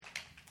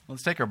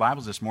Let's take our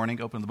Bibles this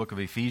morning, open the book of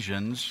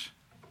Ephesians.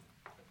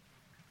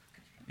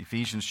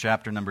 Ephesians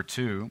chapter number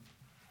 2.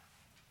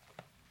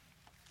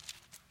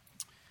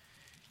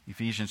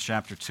 Ephesians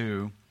chapter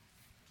 2.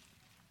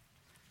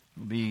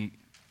 We'll be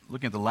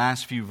looking at the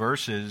last few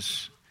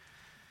verses.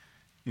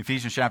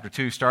 Ephesians chapter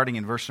 2, starting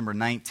in verse number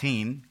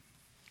 19.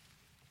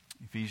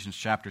 Ephesians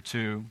chapter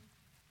 2,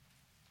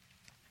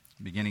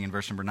 beginning in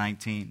verse number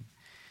 19.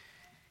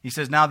 He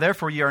says, "Now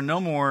therefore ye are no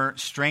more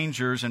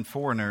strangers and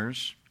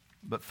foreigners,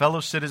 but fellow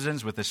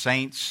citizens with the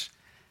saints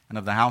and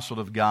of the household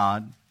of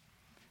God,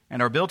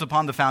 and are built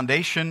upon the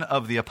foundation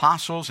of the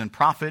apostles and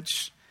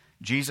prophets,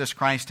 Jesus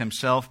Christ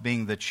himself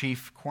being the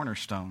chief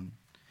cornerstone,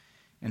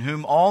 in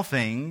whom all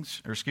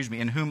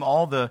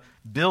the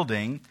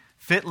building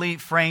fitly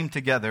framed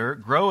together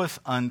groweth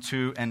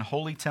unto an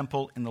holy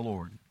temple in the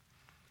Lord,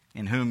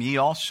 in whom ye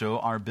also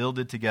are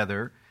builded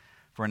together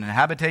for an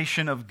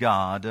habitation of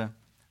God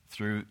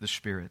through the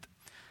Spirit."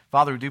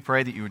 Father, we do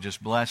pray that you would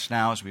just bless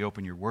now as we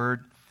open your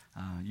word.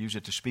 Use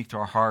it to speak to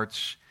our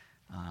hearts.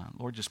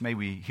 Lord, just may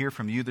we hear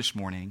from you this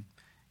morning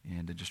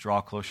and to just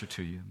draw closer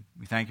to you.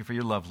 We thank you for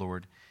your love,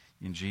 Lord.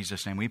 In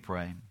Jesus' name we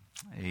pray.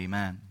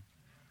 Amen.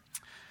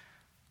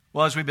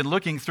 Well, as we've been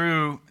looking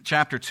through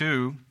chapter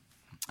 2,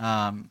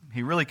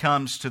 he really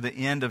comes to the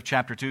end of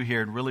chapter 2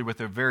 here, and really with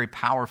a very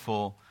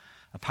powerful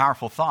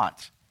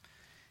thought.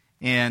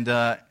 And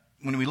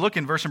when we look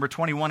in verse number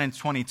 21 and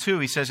 22,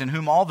 he says, "In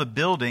whom all the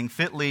building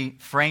fitly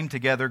framed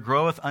together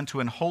groweth unto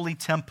an holy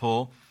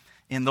temple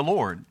in the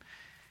Lord."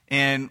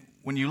 And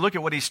when you look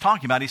at what he's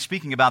talking about, he's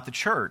speaking about the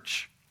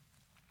church,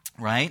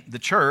 right? The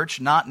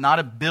church, not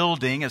a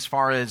building as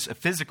far as a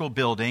physical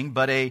building,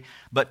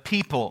 but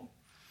people.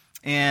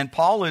 And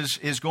Paul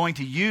is going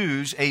to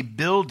use a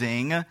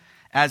building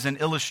as an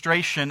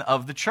illustration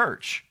of the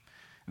church.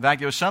 In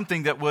fact, it was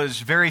something that was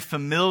very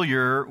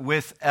familiar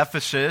with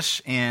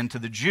Ephesus and to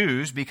the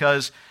Jews,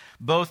 because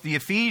both the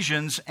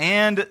Ephesians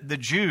and the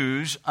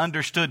Jews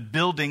understood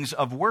buildings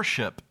of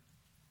worship.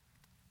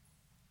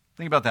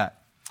 Think about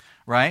that,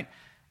 right?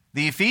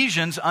 The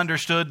Ephesians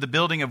understood the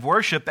building of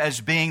worship as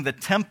being the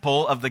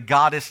temple of the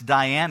goddess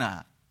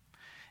Diana,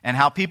 and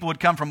how people would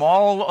come from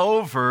all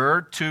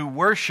over to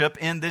worship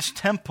in this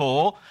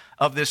temple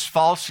of this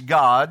false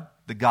god,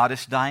 the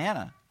goddess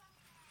Diana.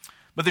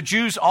 But the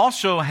Jews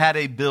also had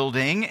a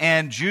building,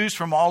 and Jews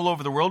from all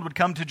over the world would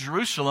come to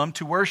Jerusalem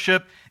to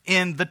worship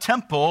in the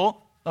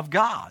temple of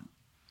God.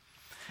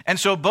 And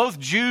so both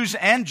Jews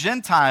and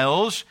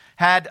Gentiles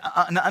had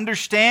an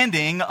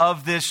understanding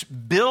of this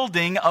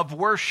building of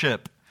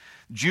worship.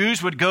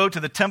 Jews would go to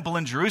the temple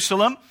in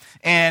Jerusalem,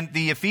 and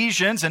the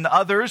Ephesians and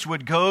others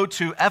would go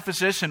to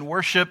Ephesus and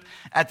worship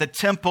at the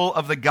temple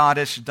of the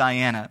goddess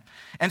Diana.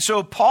 And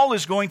so Paul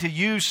is going to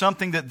use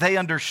something that they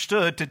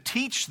understood to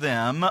teach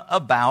them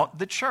about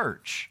the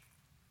church.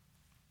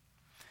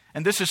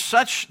 And this is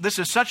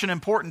such an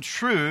important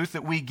truth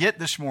that we get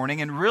this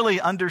morning and really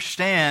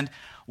understand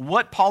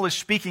what Paul is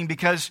speaking,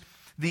 because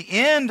the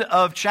end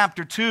of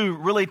chapter 2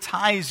 really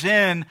ties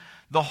in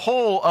the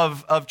whole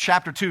of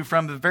chapter 2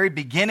 from the very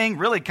beginning,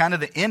 really kind of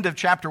the end of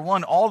chapter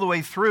 1, all the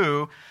way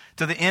through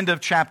to the end of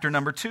chapter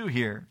number 2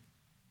 here.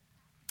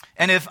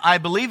 And if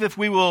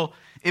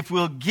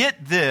we'll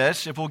get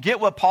this, if we'll get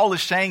what Paul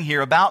is saying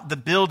here about the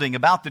building,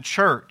 about the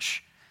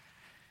church,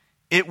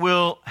 it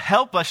will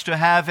help us to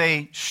have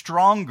a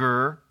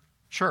stronger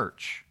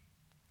church.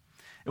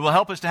 It will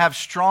help us to have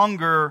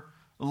stronger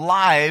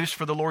lives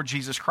for the Lord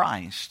Jesus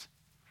Christ.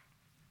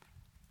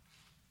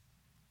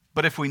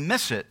 But if we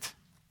miss it,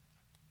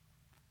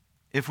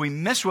 if we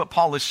miss what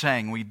Paul is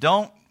saying, we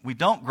don't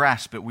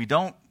grasp it, we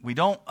don't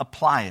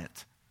apply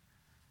it,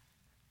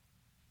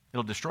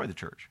 it'll destroy the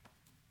church.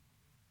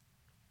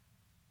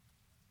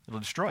 It'll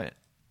destroy it.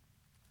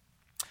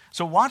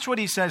 So watch what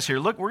he says here.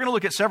 Look, we're going to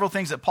look at several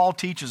things that Paul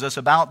teaches us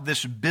about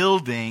this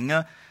building.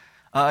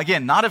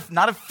 Again, not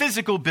a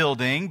physical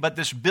building, but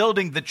this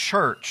building, the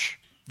church,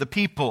 the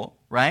people,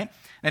 right?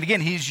 And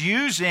again, he's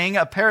using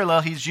a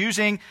parallel. He's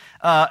using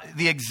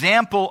the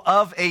example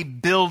of a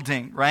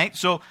building, right?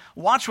 So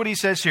watch what he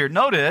says here.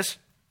 Notice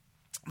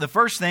the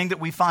first thing that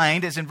we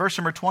find is in verse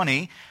number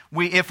 20.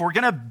 If we're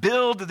going to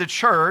build the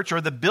church, or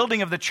the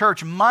building of the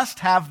church must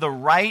have the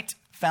right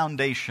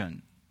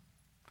foundation.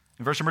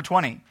 In verse number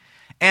 20,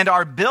 "And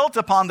are built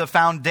upon the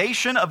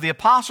foundation of the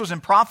apostles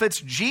and prophets,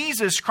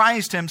 Jesus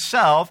Christ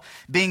himself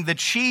being the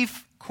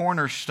chief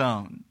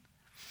cornerstone."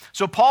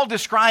 So Paul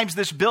describes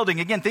this building.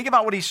 Again, think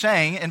about what he's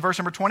saying in verse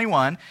number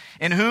 21.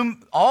 "In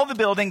whom all the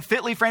building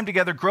fitly framed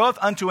together groweth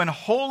unto an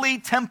holy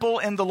temple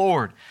in the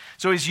Lord."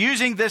 So he's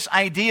using this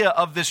idea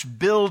of this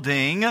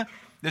building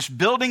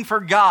for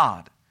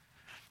God.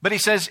 But he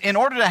says, in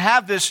order to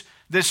have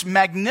this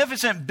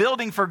magnificent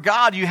building for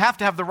God, you have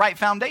to have the right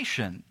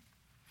foundation.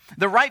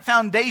 The right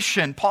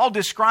foundation, Paul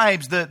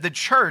describes the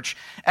church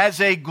as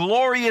a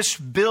glorious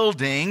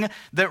building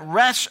that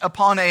rests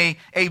upon a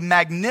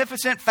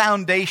magnificent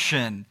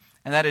foundation,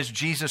 and that is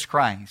Jesus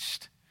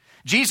Christ.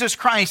 Jesus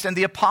Christ and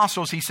the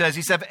apostles, he says,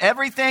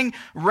 everything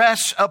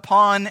rests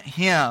upon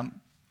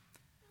him.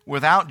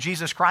 Without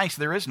Jesus Christ,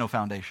 there is no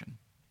foundation.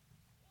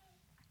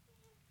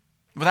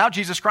 Without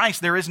Jesus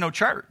Christ, there is no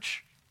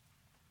church.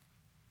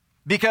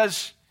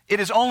 Because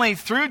it is only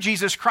through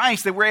Jesus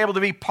Christ that we're able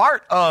to be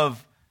part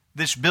of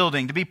this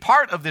building, to be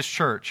part of this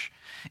church.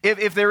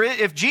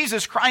 If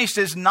Jesus Christ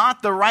is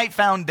not the right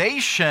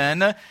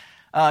foundation,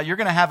 you're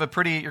going to have a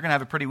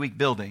pretty weak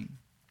building.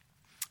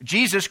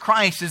 Jesus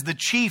Christ is the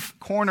chief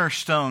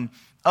cornerstone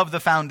of the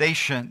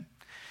foundation.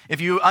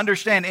 If you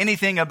understand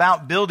anything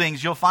about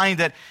buildings, you'll find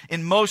that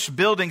in most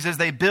buildings as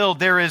they build,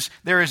 there is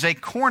a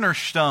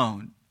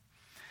cornerstone.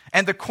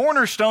 And the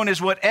cornerstone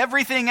is what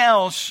everything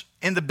else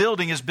in the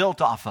building is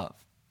built off of.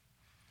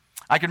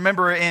 I can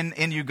remember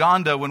in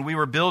Uganda when we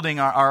were building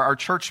our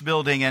church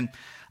building, and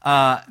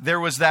there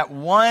was that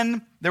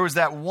one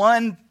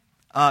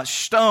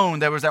stone,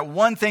 there was that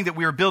one thing that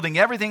we were building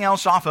everything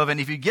else off of, and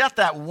if you get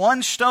that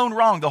one stone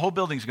wrong, the whole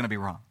building is going to be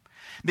wrong.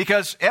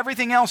 Because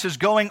everything else is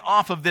going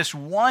off of this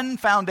one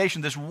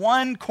foundation, this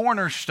one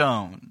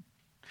cornerstone.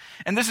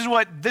 And this is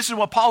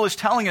what Paul is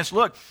telling us.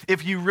 Look,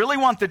 if you really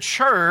want the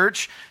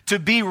church to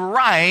be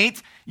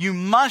right, you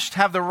must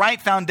have the right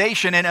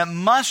foundation, and it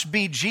must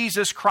be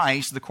Jesus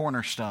Christ, the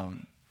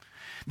cornerstone.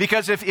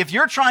 Because if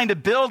you're trying to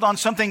build on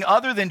something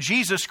other than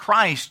Jesus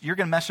Christ, you're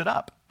going to mess it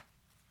up.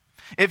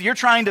 If you're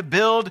trying to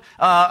build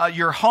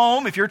your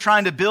home, if you're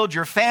trying to build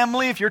your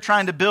family, if you're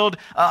trying to build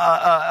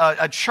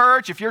a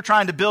church, if you're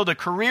trying to build a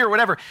career,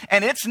 whatever,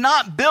 and it's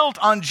not built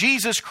on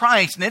Jesus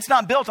Christ, and it's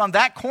not built on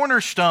that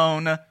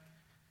cornerstone,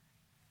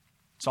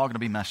 it's all going to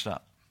be messed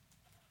up.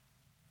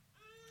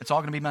 It's all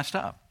going to be messed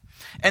up.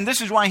 And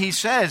this is why he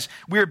says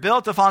we're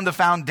built upon the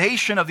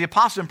foundation of the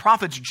apostles and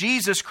prophets,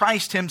 Jesus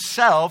Christ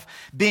himself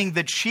being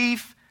the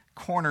chief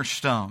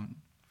cornerstone.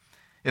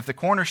 If the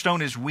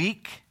cornerstone is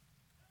weak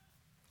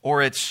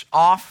or it's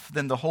off,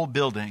 then the whole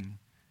building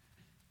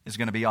is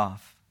going to be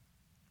off.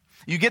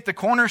 You get the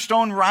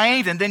cornerstone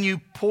right, and then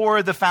you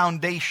pour the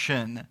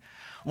foundation.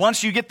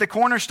 Once you get the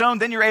cornerstone,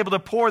 then you're able to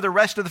pour the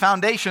rest of the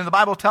foundation. The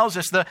Bible tells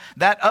us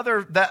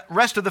that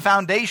rest of the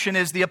foundation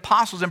is the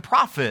apostles and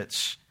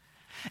prophets.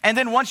 And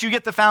then once you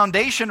get the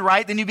foundation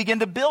right, then you begin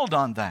to build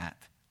on that.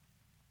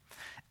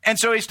 And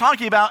so he's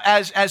talking about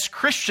as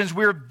Christians,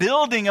 we're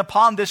building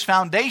upon this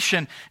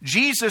foundation,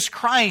 Jesus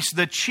Christ,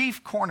 the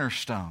chief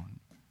cornerstone.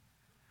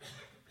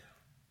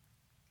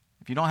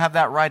 If you don't have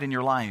that right in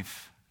your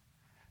life,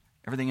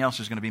 everything else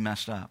is going to be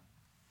messed up.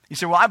 You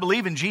say, well, I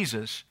believe in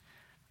Jesus.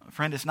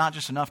 Friend, it's not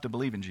just enough to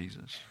believe in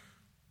Jesus.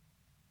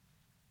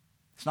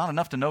 It's not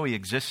enough to know he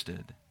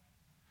existed.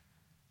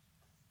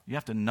 You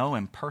have to know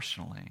him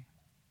personally.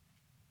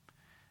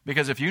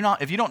 Because if you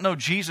don't know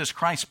Jesus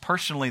Christ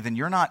personally, then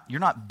you're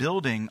not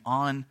building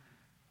on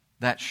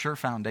that sure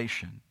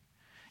foundation.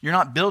 You're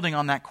not building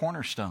on that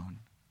cornerstone.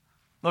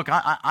 Look,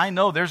 I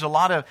know there's a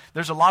lot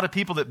of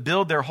people that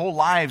build their whole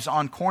lives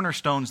on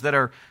cornerstones that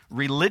are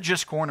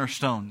religious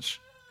cornerstones,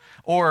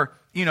 or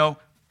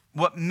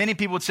what many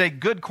people would say,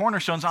 good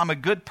cornerstones. I'm a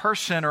good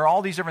person, or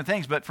all these different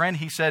things. But friend,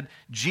 he said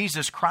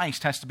Jesus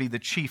Christ has to be the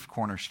chief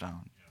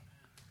cornerstone.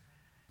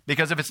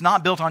 Because if it's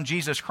not built on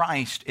Jesus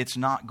Christ, it's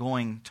not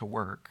going to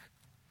work.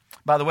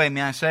 By the way,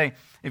 may I say,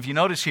 if you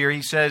notice here,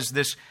 he says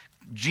this,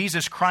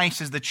 Jesus Christ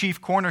is the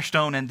chief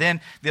cornerstone, and then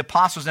the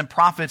apostles and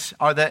prophets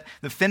are the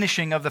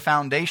finishing of the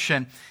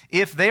foundation.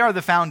 If they are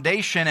the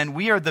foundation and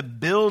we are the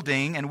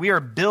building, and we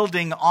are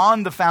building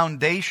on the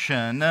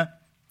foundation,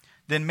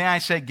 then may I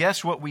say,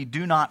 guess what we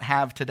do not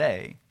have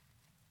today?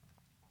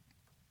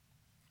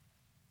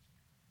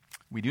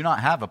 We do not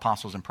have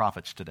apostles and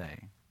prophets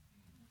today.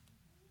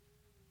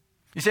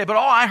 You say, but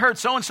I heard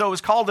so-and-so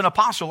was called an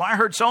apostle. I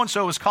heard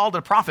so-and-so was called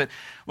a prophet.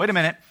 Wait a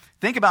minute.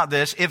 Think about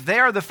this. If they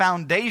are the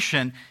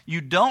foundation, you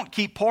don't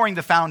keep pouring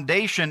the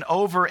foundation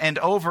over and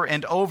over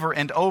and over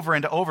and over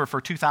and over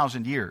for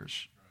 2,000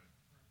 years.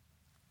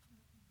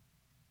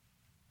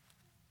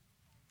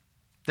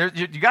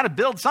 You got to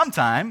build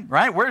sometime,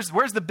 right? Where's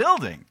the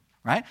building,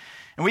 right?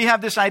 And we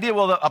have this idea,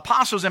 well, the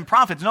apostles and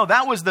prophets, no,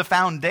 that was the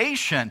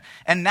foundation.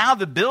 And now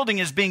the building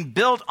is being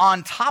built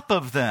on top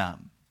of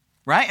them.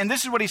 Right? And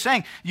this is what he's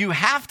saying. You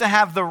have to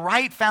have the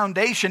right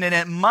foundation, and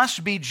it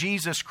must be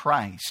Jesus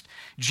Christ.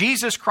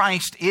 Jesus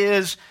Christ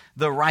is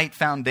the right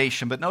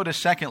foundation. But notice,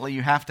 secondly,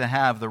 you have to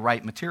have the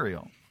right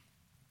material.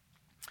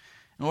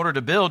 In order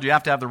to build, you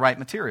have to have the right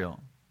material.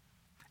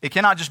 It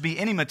cannot just be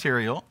any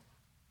material.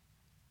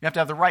 You have to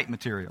have the right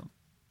material.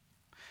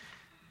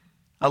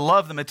 I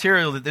love the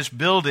material that this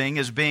building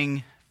is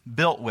being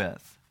built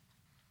with.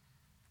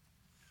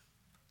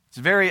 It's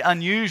a very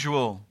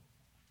unusual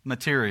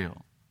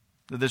material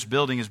that this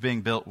building is being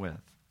built with.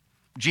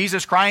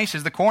 Jesus Christ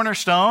is the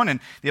cornerstone,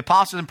 and the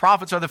apostles and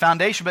prophets are the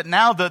foundation, but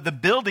now the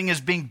building is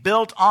being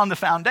built on the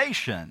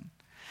foundation.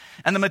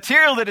 And the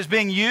material that is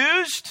being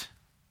used,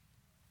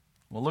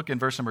 well, look in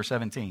verse number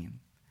 17.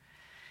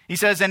 He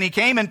says, and he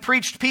came and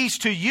preached peace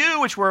to you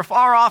which were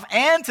afar off,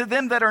 and to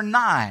them that are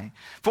nigh.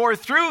 For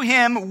through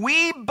him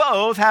we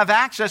both have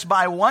access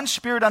by one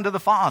Spirit unto the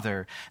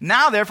Father.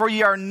 Now therefore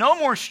ye are no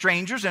more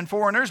strangers and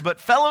foreigners, but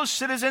fellow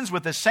citizens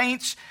with the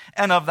saints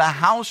and of the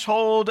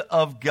household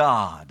of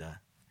God.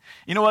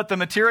 You know what the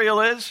material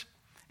is?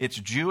 It's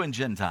Jew and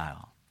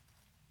Gentile.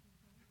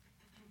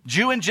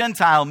 Jew and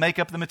Gentile make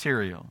up the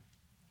material.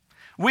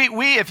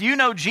 If you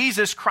know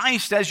Jesus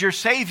Christ as your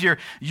Savior,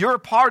 you're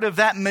part of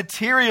that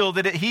material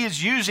that He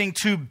is using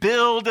to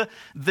build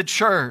the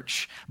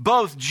church.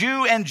 Both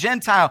Jew and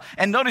Gentile.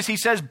 And notice He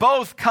says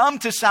both come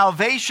to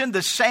salvation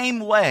the same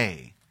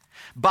way,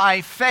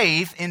 by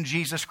faith in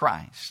Jesus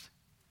Christ.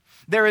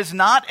 There is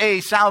not a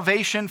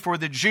salvation for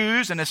the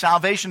Jews and a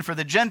salvation for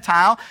the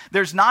Gentile.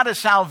 There's not a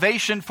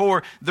salvation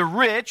for the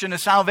rich and a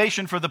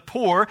salvation for the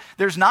poor.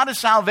 There's not a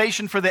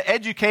salvation for the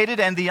educated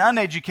and the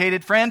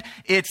uneducated, friend.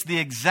 It's the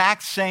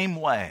exact same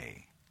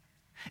way.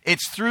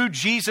 It's through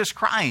Jesus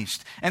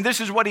Christ. And this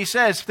is what He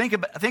says. Think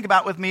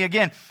about with me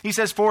again. He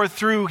says, for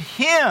through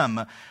Him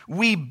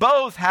we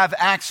both have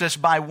access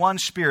by one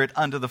Spirit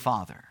unto the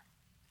Father.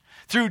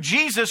 Through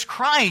Jesus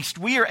Christ,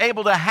 we are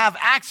able to have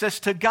access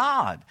to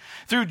God.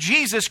 Through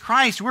Jesus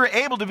Christ, we're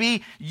able to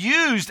be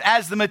used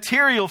as the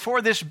material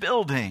for this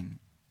building.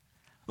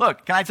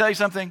 Look, can I tell you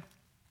something?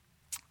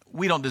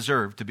 We don't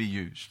deserve to be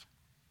used.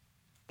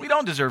 We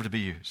don't deserve to be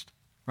used,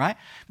 right?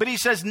 But He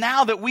says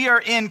now that we are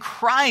in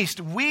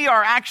Christ, we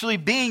are actually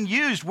being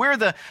used. We're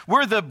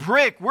the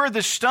brick, we're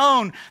the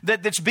stone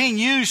that's being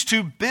used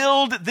to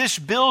build this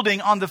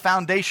building on the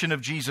foundation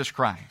of Jesus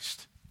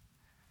Christ.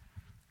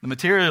 The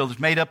material is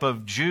made up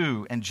of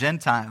Jew and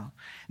Gentile.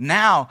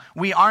 Now,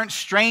 we aren't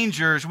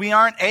strangers. We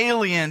aren't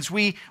aliens.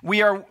 We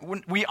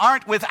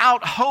aren't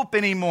without hope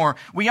anymore.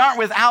 We aren't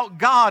without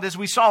God, as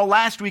we saw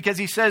last week, as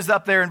He says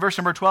up there in verse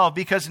number 12,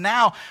 because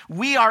now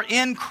we are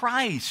in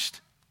Christ.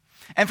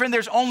 And friend,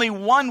 there's only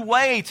one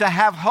way to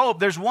have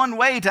hope. There's one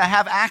way to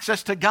have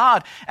access to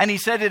God. And He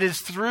said it is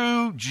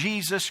through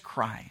Jesus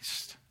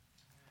Christ.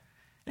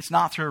 It's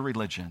not through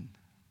religion.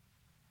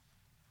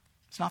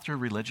 It's not through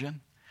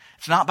religion.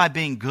 It's not by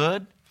being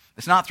good.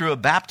 It's not through a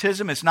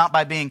baptism. It's not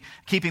by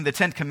keeping the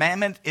 10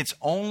 Commandments. It's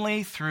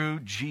only through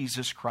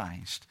Jesus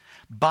Christ.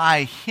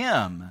 By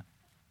Him,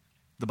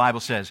 the Bible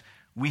says,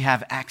 we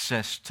have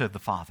access to the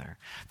Father.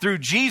 Through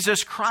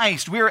Jesus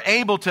Christ, we are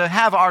able to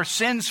have our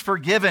sins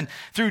forgiven.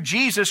 Through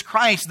Jesus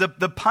Christ,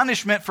 the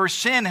punishment for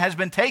sin has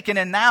been taken,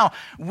 and now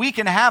we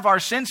can have our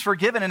sins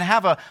forgiven and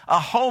have a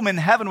home in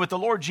heaven with the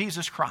Lord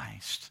Jesus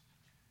Christ.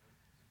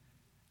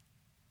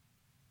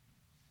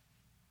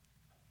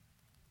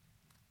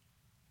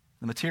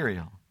 The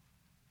material.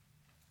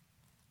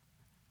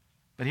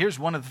 But here's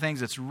one of the things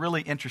that's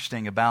really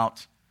interesting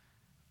about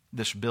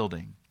this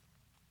building.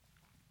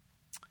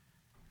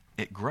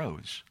 It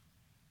grows.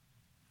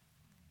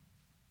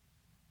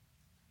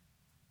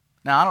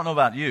 Now, I don't know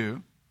about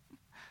you.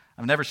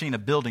 I've never seen a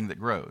building that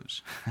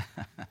grows.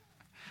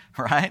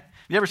 Right? Have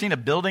you ever seen a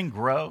building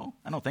grow?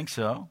 I don't think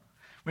so.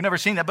 We've never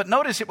seen that. But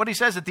notice what He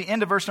says at the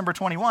end of verse number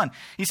 21.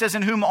 He says,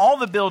 in whom all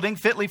the building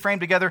fitly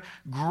framed together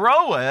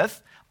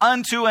groweth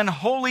unto an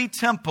holy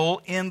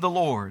temple in the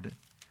Lord.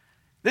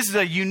 This is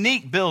a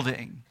unique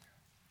building.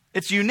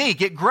 It's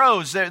unique. It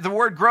grows. The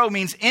word grow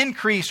means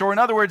increase, or in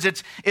other words,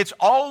 it's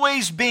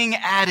always being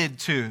added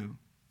to.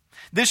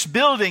 This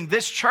building,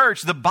 this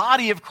church, the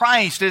body of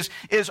Christ is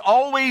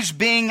always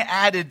being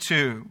added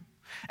to.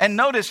 And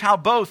notice how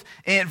both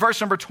in verse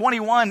number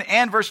 21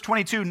 and verse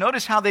 22,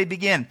 notice how they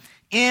begin.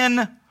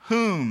 In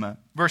whom,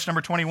 verse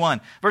number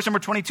 21. Verse number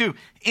 22,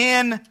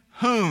 in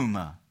whom.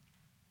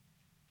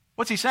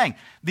 What's he saying?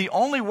 The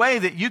only way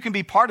that you can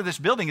be part of this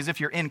building is if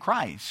you're in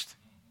Christ.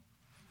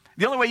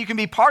 The only way you can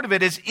be part of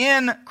it is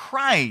in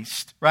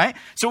Christ, right?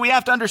 So we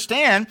have to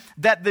understand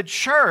that the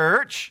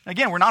church,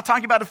 again, we're not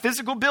talking about a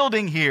physical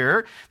building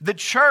here. The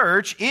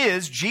church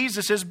is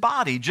Jesus'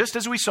 body, just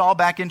as we saw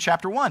back in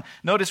chapter 1.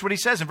 Notice what he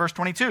says in verse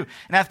 22.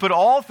 And hath put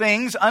all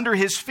things under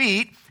his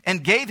feet,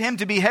 and gave him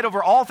to be head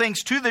over all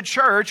things to the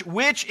church,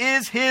 which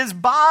is his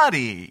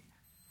body.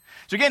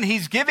 So again,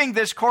 he's giving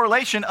this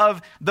correlation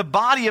of the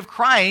body of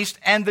Christ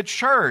and the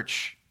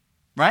church,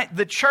 right?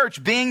 The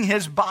church being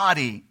his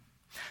body.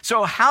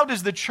 So how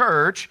does the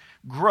church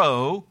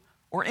grow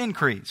or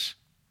increase?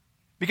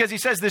 Because he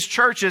says this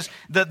church is,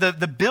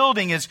 the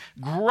building is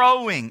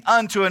growing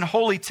unto an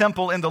holy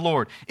temple in the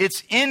Lord.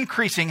 It's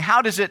increasing.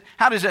 How does it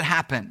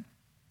happen?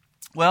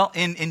 Well,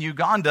 in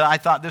Uganda, I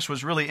thought this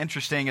was really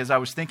interesting as I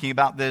was thinking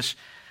about this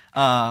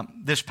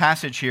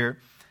passage here.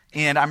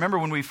 And I remember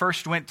when we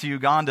first went to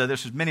Uganda,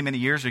 this was many, many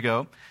years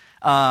ago,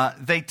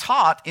 they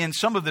taught in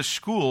some of the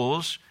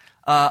schools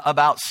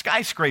about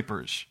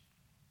skyscrapers.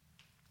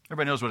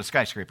 Everybody knows what a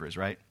skyscraper is,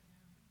 right?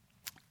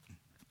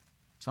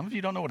 Some of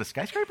you don't know what a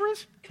skyscraper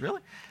is?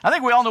 Really? I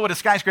think we all know what a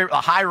skyscraper, a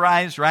high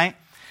rise, right?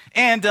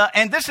 And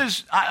this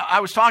is, I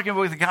was talking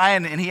with a guy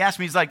and he asked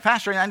me, he's like,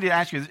 Pastor, I need to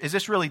ask you, is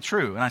this really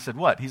true? And I said,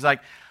 what? He's like,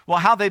 well,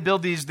 how they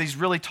build these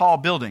really tall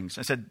buildings.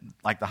 I said,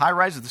 like the high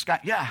rise of the sky?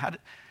 Yeah.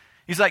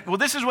 He's like, well,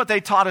 this is what they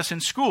taught us in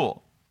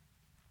school.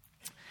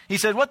 He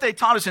said, what they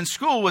taught us in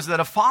school was that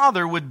a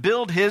father would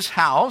build his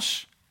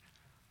house,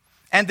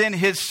 and then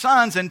his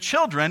sons and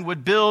children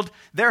would build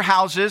their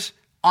houses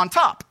on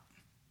top.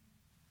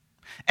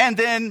 And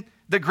then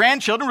the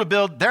grandchildren would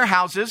build their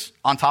houses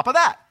on top of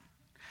that.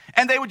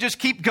 And they would just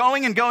keep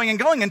going and going and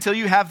going until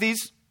you have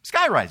these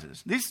sky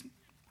rises, these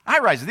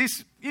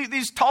High-rises,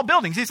 these tall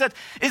buildings. He said,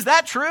 is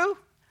that true?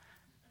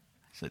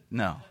 I said,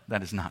 no,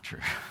 that is not true.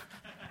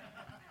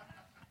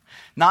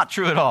 Not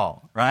true at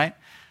all, right?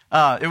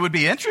 It would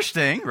be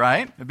interesting,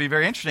 right? It would be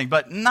very interesting,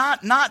 but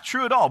not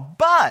true at all.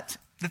 But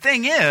the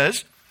thing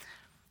is,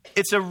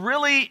 it's a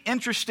really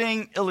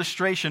interesting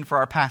illustration for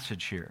our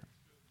passage here.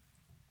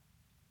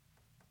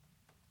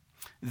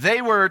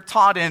 They were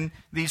taught in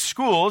these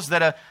schools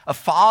that a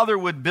father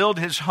would build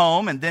his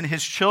home and then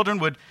his children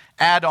would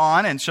add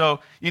on. And so,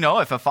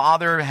 if a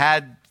father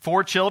had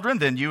 4 children,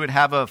 then you would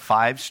have a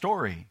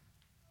 5-story.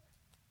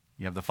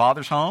 You have the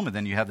father's home, and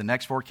then you have the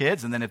next 4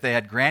 kids. And then if they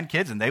had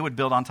grandkids, and they would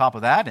build on top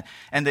of that.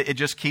 And it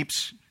just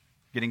keeps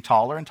getting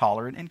taller and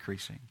taller and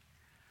increasing.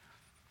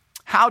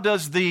 How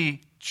does the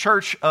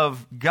church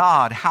of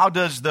God, how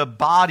does the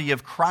body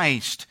of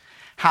Christ,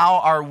 how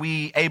are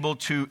we able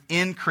to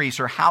increase,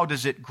 or how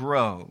does it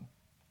grow?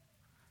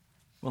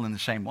 Well, in the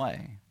same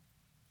way.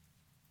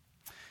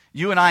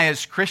 You and I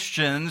as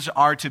Christians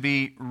are to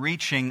be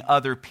reaching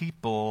other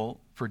people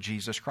for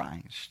Jesus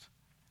Christ.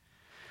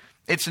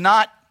 It's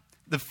not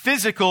the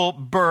physical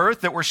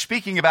birth that we're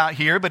speaking about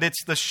here, but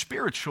it's the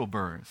spiritual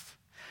birth.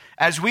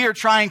 As we are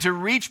trying to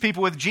reach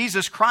people with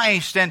Jesus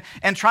Christ and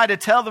try to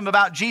tell them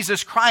about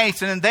Jesus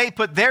Christ, and then they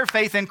put their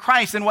faith in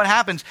Christ, and what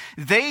happens?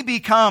 They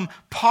become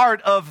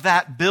part of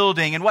that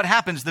building. And what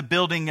happens? The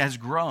building has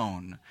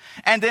grown.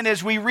 And then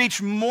as we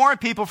reach more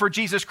people for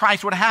Jesus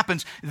Christ, what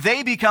happens?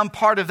 They become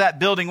part of that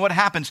building. What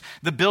happens?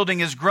 The building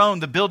has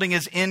grown. The building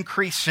is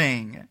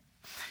increasing.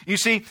 You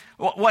see,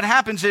 what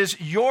happens is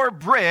your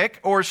brick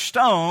or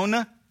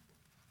stone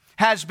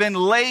has been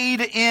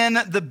laid in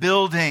the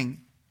building.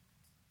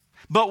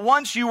 But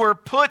once you were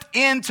put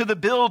into the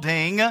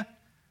building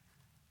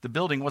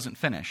wasn't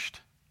finished.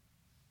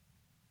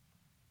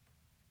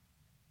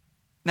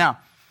 Now,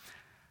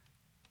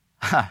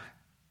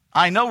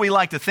 I know we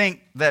like to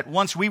think that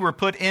once we were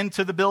put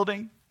into the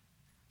building,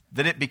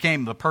 that it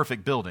became the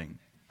perfect building,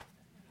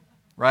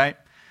 right?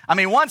 I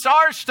mean, once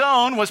our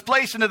stone was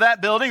placed into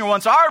that building, or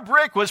once our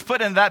brick was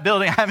put into that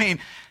building,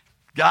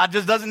 God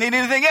just doesn't need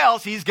anything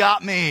else. He's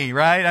got me,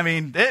 right?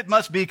 It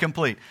must be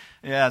complete.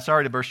 Yeah,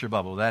 sorry to burst your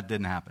bubble. That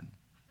didn't happen.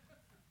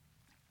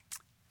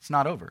 It's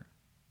not over.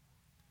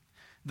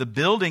 The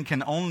building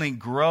can only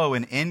grow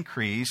and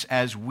increase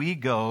as we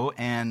go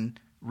and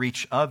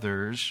reach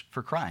others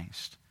for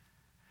Christ.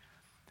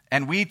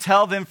 And we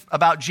tell them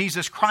about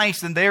Jesus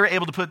Christ, and they're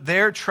able to put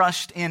their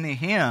trust in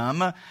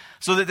Him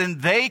so that then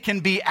they can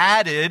be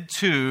added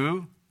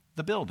to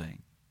the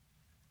building.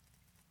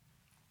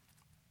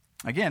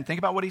 Again, think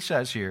about what he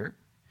says here.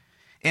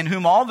 In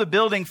whom all the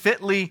building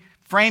fitly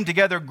framed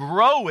together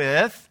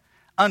groweth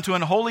unto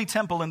an holy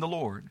temple in the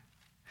Lord.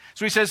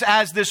 So he says,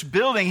 as this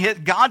building,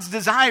 God's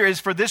desire is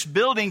for this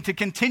building to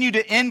continue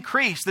to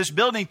increase, this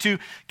building to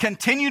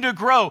continue to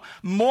grow,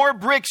 more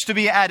bricks to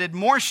be added,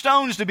 more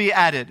stones to be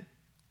added.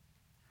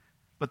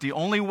 But the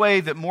only way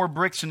that more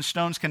bricks and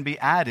stones can be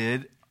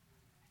added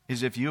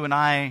is if you and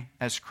I,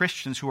 as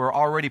Christians who are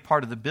already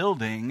part of the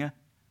building,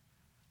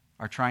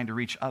 are trying to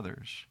reach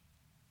others.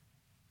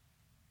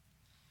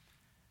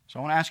 So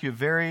I want to ask you a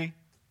very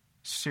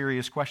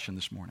serious question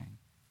this morning.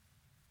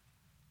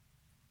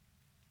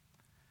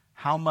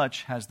 How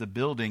much has the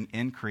building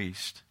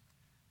increased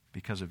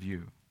because of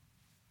you?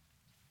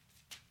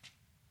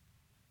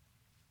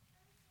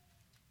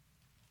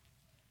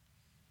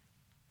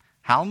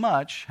 How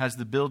much has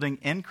the building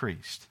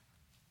increased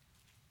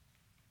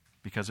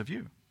because of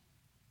you?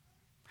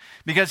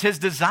 Because His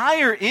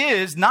desire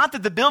is not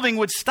that the building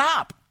would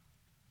stop.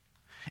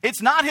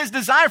 It's not His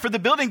desire for the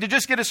building to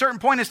just get a certain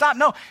point and stop.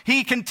 No,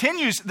 He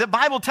continues. The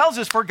Bible tells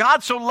us, for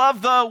God so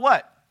loved the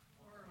what?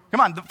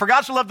 Come on, for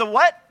God so loved the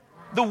what?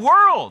 The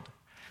world.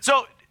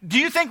 So, do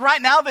you think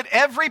right now that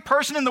every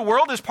person in the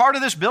world is part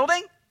of this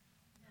building?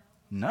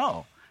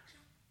 No.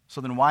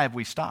 So then why have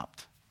we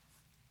stopped?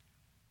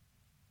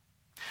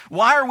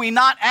 Why are we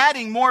not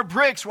adding more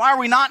bricks? Why are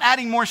we not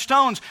adding more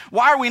stones?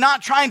 Why are we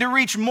not trying to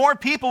reach more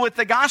people with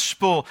the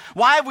gospel?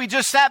 Why have we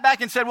just sat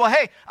back and said, well,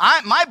 hey,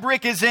 my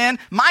brick is in,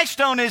 my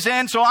stone is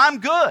in, so I'm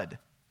good?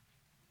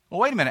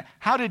 Well, wait a minute.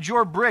 How did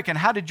your brick and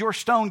how did your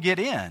stone get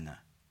in?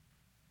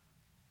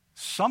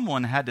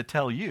 Someone had to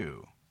tell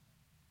you.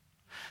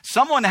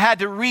 Someone had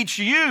to reach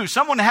you.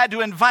 Someone had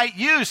to invite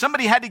you.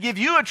 Somebody had to give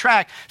you a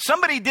tract.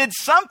 Somebody did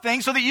something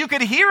so that you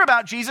could hear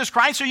about Jesus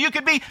Christ, so you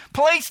could be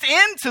placed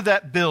into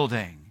that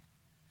building.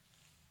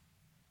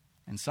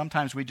 And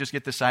sometimes we just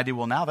get this idea,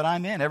 well, now that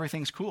I'm in,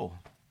 everything's cool.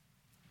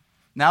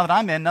 Now that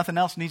I'm in, nothing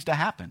else needs to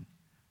happen.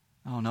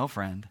 Oh, no,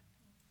 friend.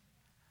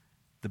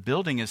 The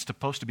building is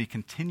supposed to be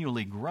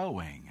continually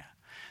growing.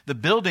 The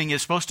building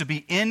is supposed to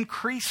be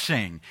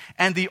increasing.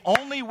 And the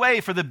only way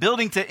for the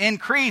building to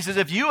increase is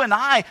if you and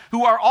I,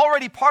 who are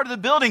already part of the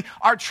building,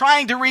 are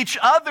trying to reach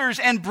others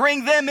and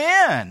bring them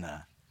in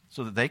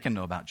so that they can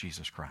know about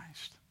Jesus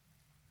Christ.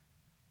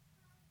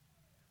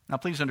 Now,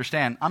 please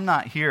understand, I'm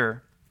not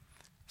here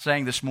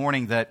saying this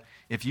morning that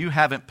if you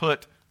haven't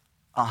put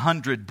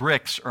 100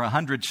 bricks or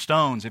 100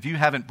 stones, if you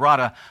haven't brought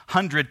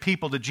 100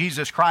 people to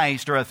Jesus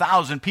Christ or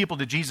 1,000 people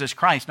to Jesus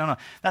Christ. No,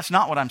 that's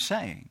not what I'm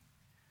saying.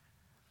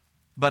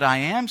 But I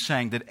am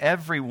saying that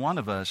every one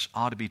of us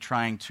ought to be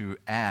trying to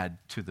add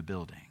to the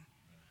building.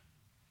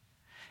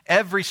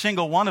 Every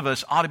single one of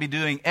us ought to be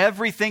doing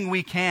everything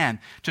we can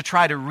to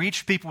try to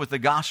reach people with the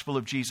gospel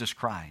of Jesus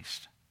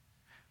Christ.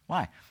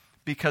 Why?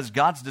 Because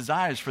God's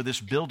desire is for this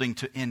building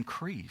to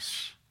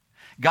increase.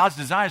 God's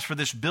desire is for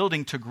this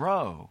building to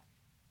grow.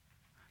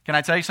 Can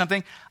I tell you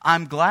something?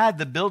 I'm glad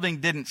the building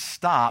didn't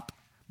stop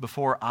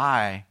before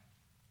I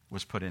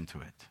was put into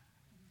it.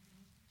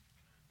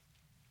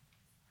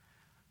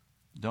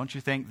 Don't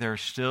you think there are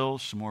still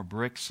some more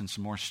bricks and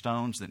some more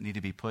stones that need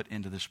to be put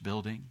into this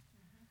building?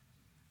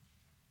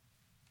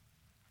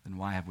 Then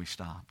why have we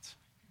stopped?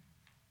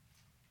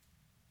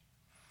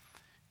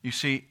 You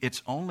see,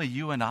 it's only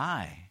you and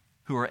I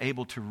who are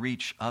able to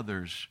reach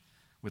others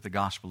with the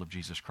gospel of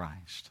Jesus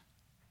Christ.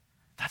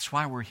 That's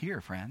why we're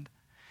here, friend.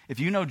 If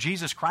you know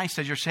Jesus Christ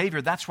as your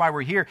Savior, that's why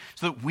we're here,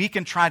 so that we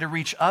can try to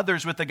reach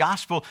others with the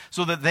gospel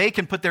so that they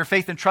can put their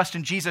faith and trust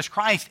in Jesus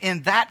Christ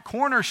in that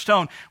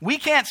cornerstone. We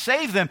can't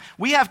save them.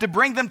 We have to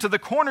bring them to the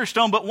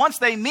cornerstone, but once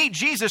they meet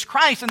Jesus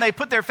Christ and they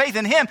put their faith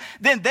in Him,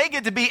 then they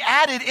get to be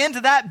added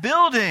into that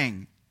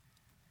building.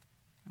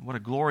 What a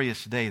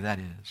glorious day that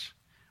is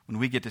when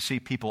we get to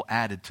see people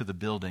added to the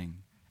building,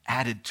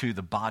 added to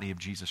the body of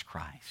Jesus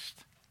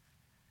Christ.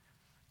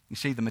 You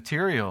see, the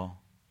material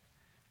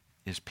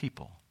is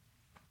people.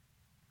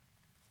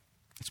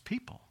 It's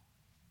people,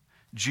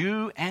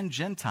 Jew and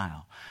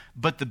Gentile.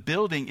 But the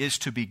building is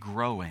to be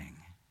growing.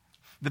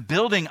 The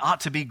building ought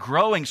to be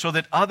growing so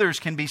that others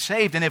can be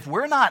saved. And if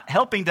we're not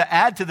helping to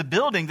add to the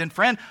building, then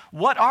friend,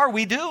 what are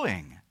we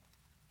doing?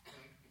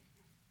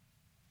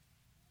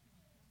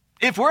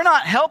 If we're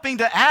not helping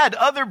to add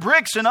other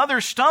bricks and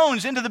other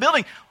stones into the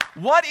building,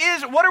 what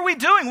are we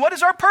doing? What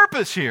is our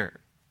purpose here?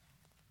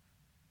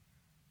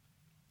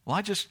 Well,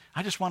 I just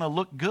want to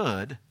look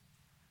good.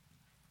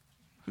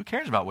 Who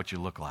cares about what you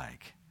look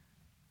like?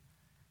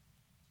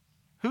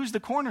 Who's the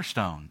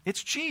cornerstone?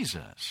 It's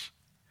Jesus.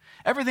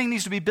 Everything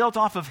needs to be built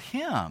off of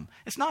Him.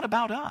 It's not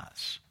about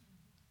us.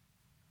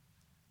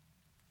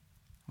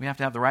 We have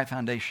to have the right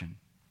foundation.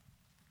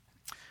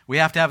 We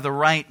have to have the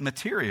right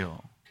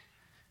material.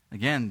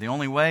 Again, the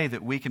only way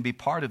that we can be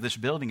part of this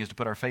building is to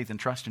put our faith and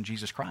trust in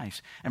Jesus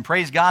Christ. And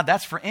praise God,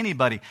 that's for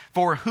anybody.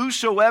 For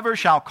whosoever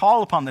shall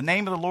call upon the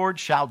name of the Lord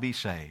shall be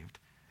saved.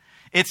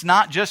 It's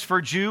not just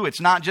for Jew. It's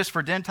not just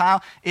for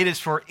Gentile. It is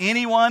for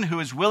anyone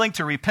who is willing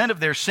to repent of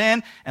their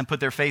sin and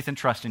put their faith and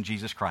trust in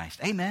Jesus Christ.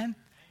 Amen.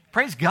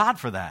 Praise God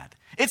for that.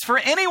 It's for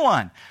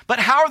anyone. But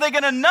how are they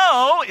going to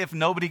know if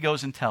nobody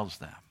goes and tells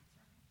them?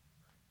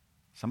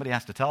 Somebody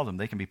has to tell them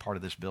they can be part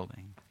of this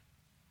building.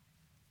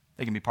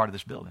 They can be part of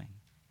this building.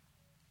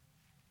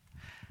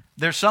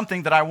 There's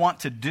something that I want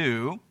to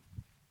do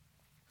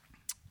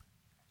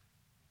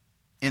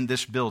in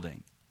this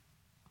building.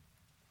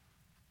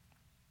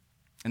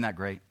 Isn't that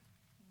great?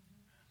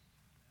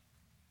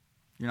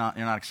 You're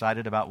not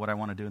excited about what I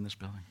want to do in this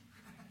building?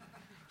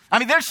 I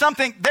mean, there's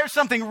something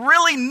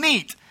really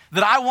neat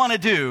that I want to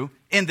do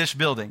in this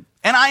building.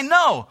 And I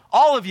know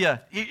all of you,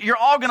 you're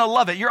all going to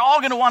love it. You're all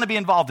going to want to be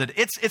involved in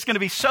it. It's going to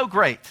be so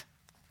great.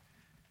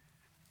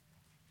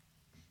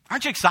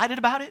 Aren't you excited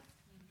about it?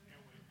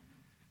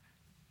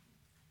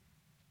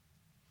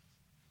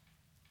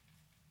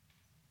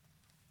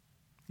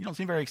 You don't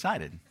seem very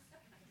excited.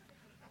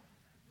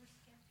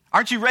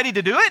 Aren't you ready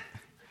to do it?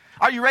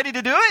 Are you ready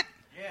to do it?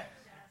 Yes.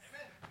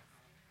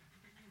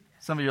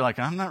 Some of you are like,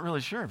 I'm not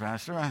really sure,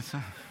 Pastor. What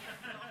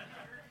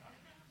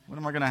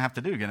am I going to have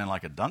to do? Get in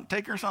like a dunk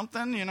tank or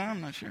something?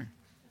 I'm not sure.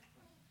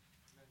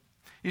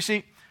 You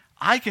see,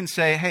 I can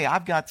say, hey,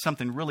 I've got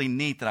something really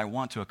neat that I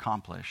want to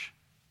accomplish.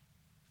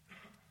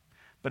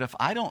 But if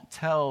I don't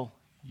tell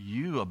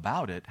you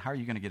about it, how are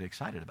you going to get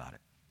excited about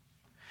it?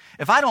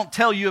 If I don't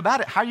tell you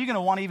about it, how are you going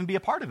to want to even be a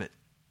part of it?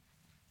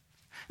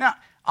 Now,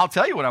 I'll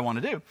tell you what I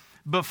want to do.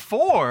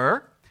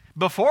 Before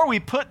we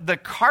put the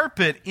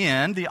carpet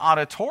in the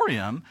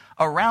auditorium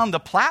around the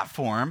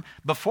platform,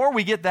 before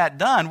we get that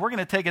done, we're going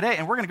to take a day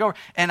and we're going to go,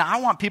 and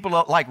I want people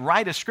to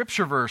write a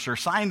scripture verse or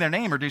sign their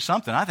name or do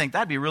something. I think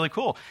that'd be really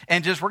cool.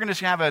 And we're going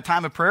to have a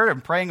time of prayer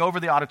and praying over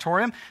the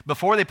auditorium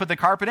before they put the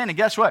carpet in. And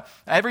guess what?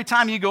 Every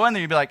time you go in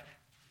there, you'll be like,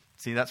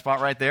 see that spot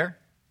right there?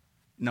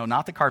 No,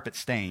 not the carpet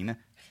stain.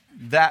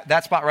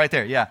 That spot right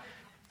there, yeah.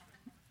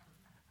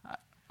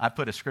 I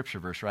put a scripture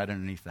verse right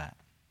underneath that.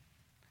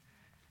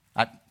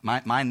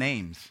 My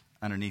name's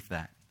underneath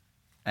that.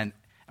 And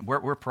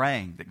we're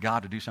praying that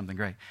God will do something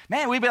great.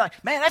 Man, we'd be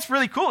like, man, that's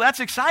really cool. That's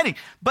exciting.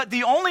 But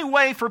the only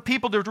way for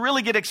people to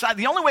really get excited,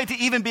 the only way to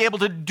even be able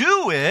to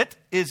do it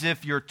is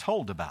if you're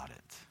told about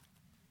it.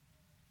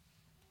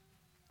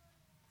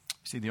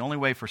 See, the only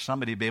way for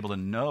somebody to be able to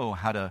know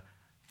how to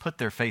put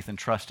their faith and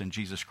trust in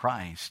Jesus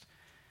Christ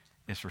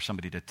is for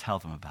somebody to tell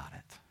them about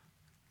it.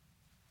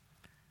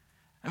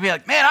 And be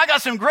like, man, I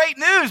got some great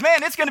news.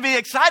 Man, it's going to be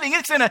exciting.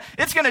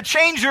 It's going to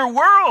change your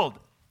world.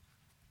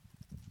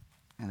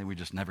 And then we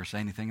just never say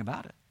anything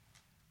about it.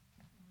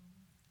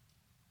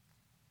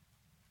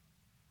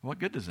 What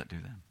good does that do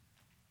them?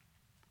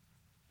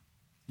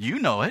 You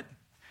know it.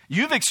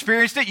 You've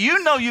experienced it.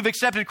 You know you've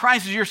accepted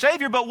Christ as your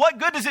Savior, but what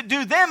good does it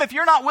do them if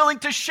you're not willing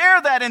to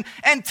share that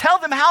and tell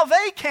them how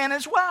they can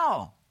as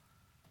well?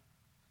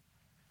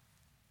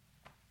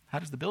 How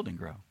does the building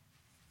grow?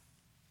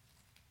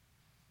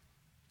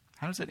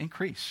 How does it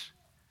increase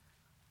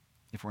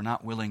if we're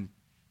not willing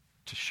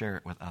to share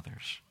it with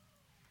others?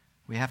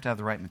 We have to have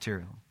the right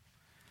material.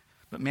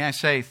 But may I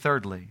say,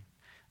 thirdly,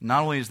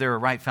 not only is there a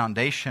right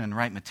foundation and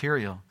right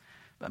material,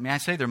 but may I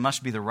say there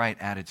must be the right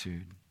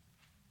attitude.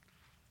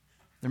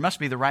 There must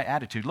be the right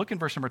attitude. Look in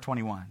verse number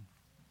 21.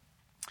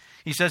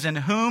 He says, in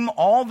whom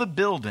all the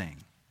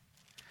building,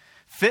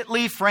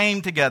 fitly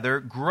framed together,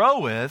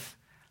 groweth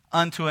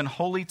unto an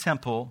holy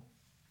temple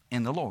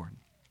in the Lord.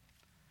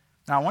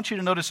 Now I want you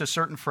to notice a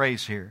certain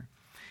phrase here.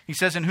 He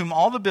says, in whom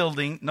all the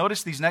building,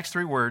 notice these next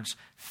three words,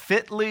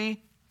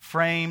 fitly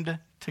framed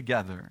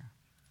together.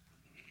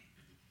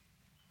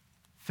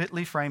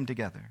 Fitly framed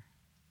together.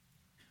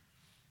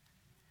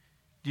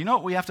 Do you know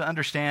what we have to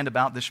understand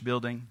about this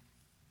building?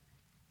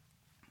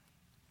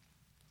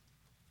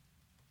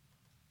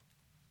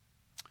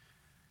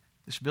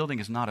 This building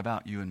is not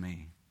about you and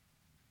me.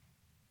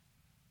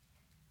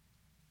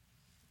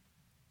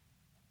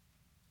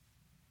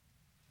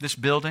 This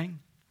building,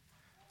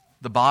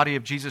 the body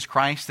of Jesus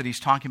Christ that he's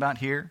talking about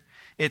here,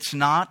 it's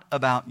not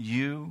about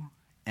you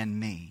and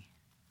me.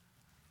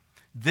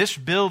 This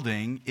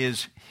building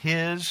is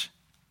his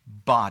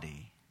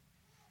body.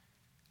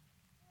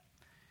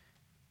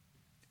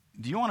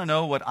 Do you want to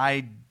know what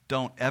I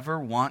don't ever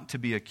want to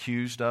be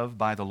accused of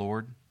by the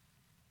Lord?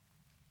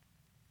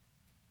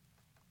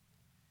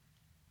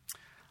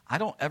 I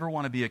don't ever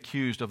want to be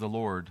accused of the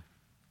Lord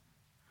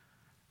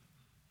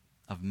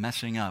of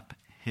messing up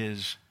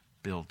his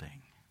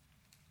building.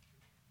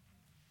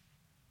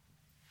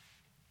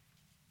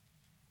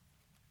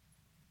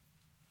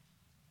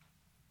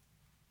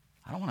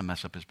 I don't want to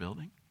mess up his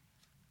building.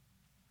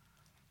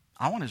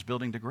 I want his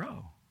building to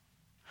grow.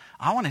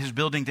 I want his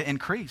building to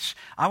increase.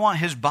 I want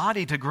his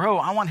body to grow.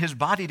 I want his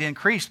body to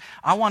increase.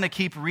 I want to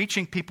keep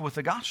reaching people with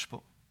the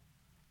gospel.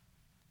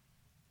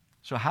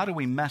 So how do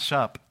we mess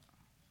up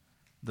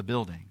the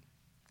building?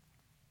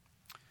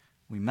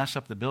 We mess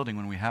up the building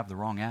when we have the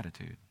wrong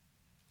attitude.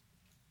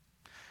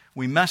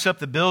 We mess up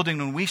the building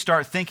when we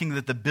start thinking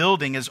that the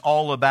building is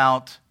all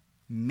about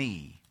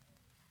me.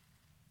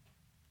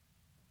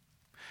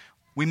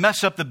 We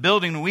mess up the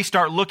building when we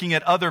start looking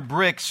at other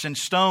bricks and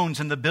stones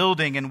in the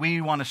building and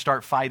we want to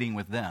start fighting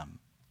with them.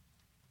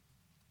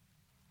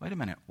 Wait a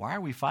minute, why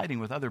are we fighting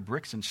with other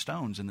bricks and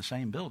stones in the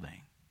same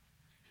building?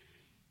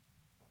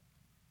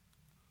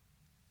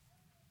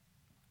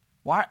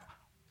 Why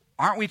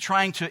aren't we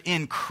trying to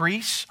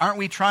increase? Aren't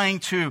we trying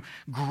to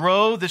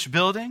grow this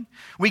building?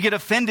 We get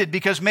offended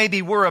because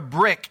maybe we're a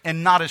brick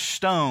and not a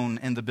stone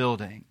in the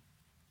building.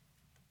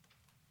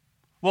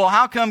 Well,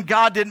 how come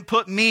God didn't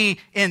put me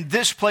in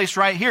this place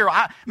right here?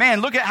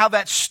 Man, look at how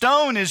that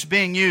stone is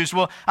being used.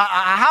 Well,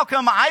 how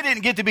come I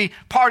didn't get to be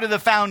part of the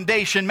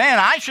foundation? Man,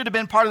 I should have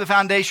been part of the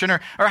foundation.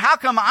 Or how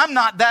come I'm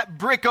not that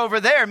brick over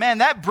there? Man,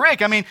 that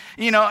brick, I mean,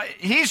 you know,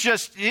 he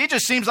just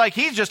seems like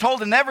he's just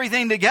holding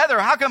everything together.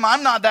 How come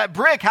I'm not that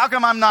brick? How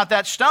come I'm not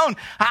that stone?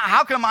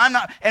 How come I'm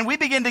not? And we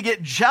begin to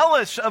get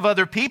jealous of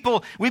other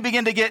people. We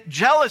begin to get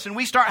jealous and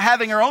we start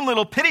having our own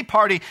little pity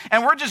party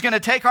and we're just going to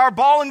take our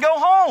ball and go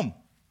home.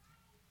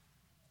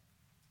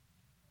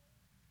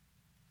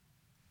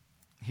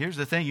 Here's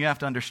the thing you have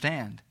to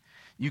understand.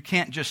 You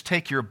can't just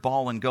take your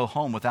ball and go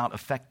home without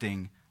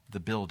affecting the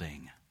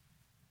building.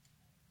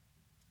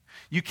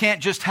 You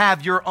can't just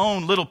have your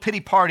own little pity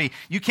party.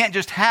 You can't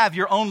just have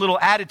your own little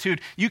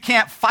attitude. You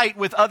can't fight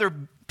with other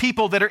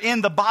people that are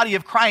in the body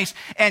of Christ,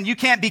 and you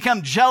can't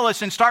become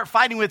jealous and start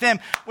fighting with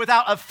them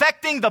without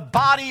affecting the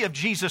body of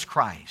Jesus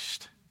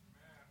Christ.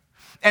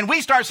 And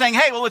we start saying,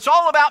 hey, well, it's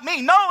all about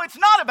me. No, it's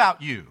not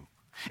about you.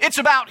 It's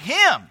about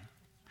him.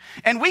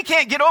 And we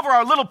can't get over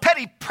our little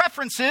petty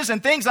preferences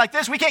and things like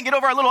this. We can't get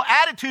over our little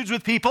attitudes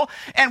with people.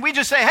 And we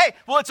just say, hey,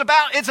 well, it's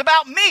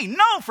about me.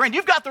 No, friend,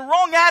 you've got the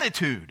wrong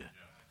attitude.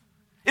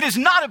 It is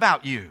not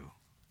about you.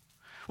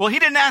 Well, he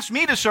didn't ask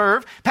me to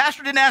serve.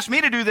 Pastor didn't ask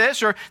me to do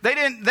this, or they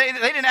didn't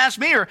ask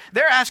me, or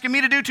they're asking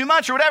me to do too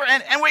much or whatever.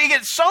 And we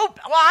get so,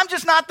 well, I'm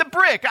just not the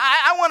brick.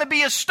 I want to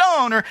be a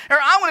stone, or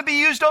I want to be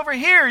used over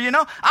here, you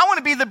know. I want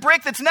to be the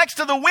brick that's next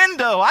to the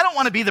window. I don't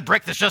want to be the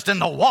brick that's just in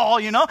the wall,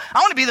 you know. I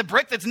want to be the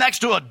brick that's next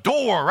to a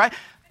door, right?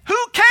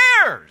 Who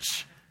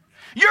cares?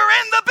 You're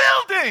in the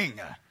building.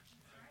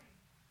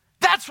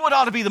 That's what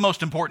ought to be the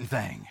most important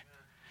thing.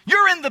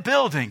 You're in the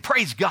building.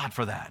 Praise God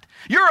for that.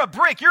 You're a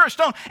brick, you're a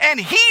stone, and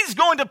he's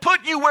going to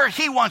put you where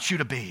he wants you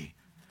to be.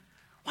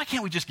 Why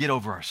can't we just get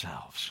over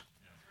ourselves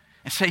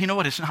and say, you know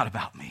what, it's not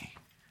about me.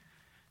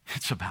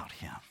 It's about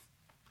him.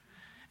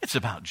 It's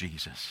about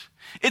Jesus.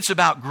 It's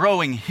about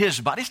growing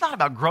His body. It's not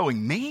about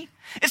growing me.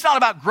 It's not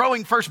about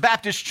growing First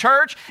Baptist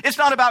Church. It's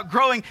not about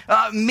growing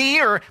me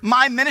or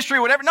my ministry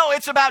or whatever. No,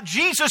 it's about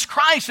Jesus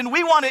Christ, and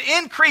we want to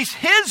increase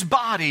His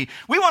body.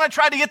 We want to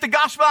try to get the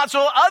gospel out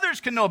so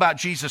others can know about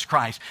Jesus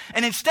Christ.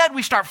 And instead,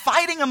 we start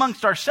fighting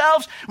amongst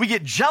ourselves. We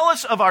get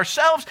jealous of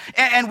ourselves,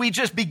 and we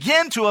just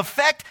begin to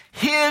affect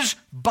His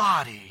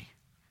body.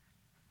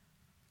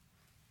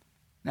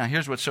 Now,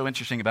 here's what's so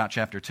interesting about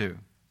chapter 2.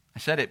 I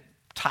said it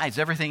ties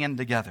everything in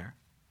together.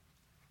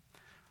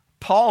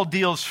 Paul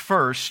deals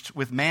first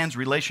with man's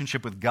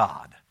relationship with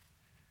God.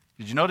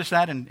 Did you notice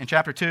that in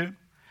chapter 2?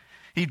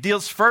 He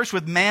deals first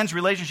with man's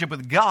relationship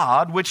with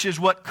God, which is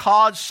what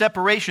caused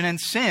separation and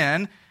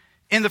sin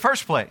in the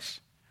first place.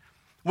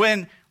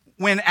 When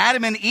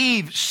Adam and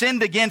Eve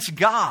sinned against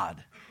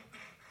God,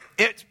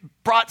 it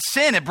brought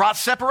sin, it brought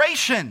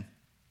separation.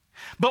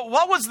 But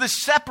what was the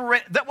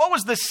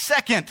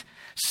second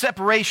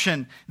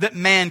separation that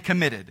man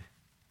committed?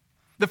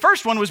 The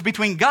first one was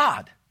between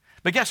God.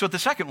 But guess what the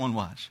second one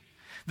was?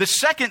 The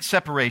second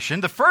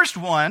separation, the first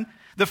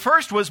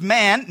was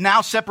man now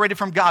separated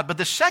from God. But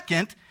the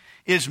second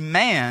is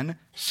man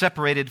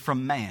separated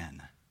from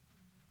man.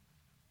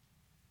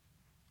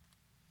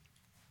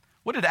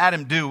 What did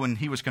Adam do when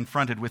he was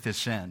confronted with his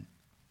sin?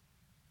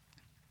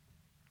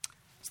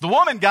 It's the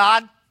woman,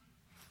 God.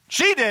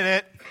 She did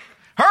it.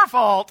 Her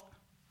fault.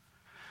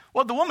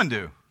 What did the woman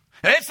do?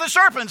 It's the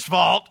serpent's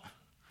fault.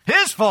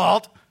 His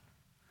fault.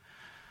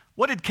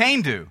 What did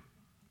Cain do?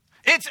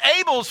 It's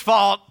Abel's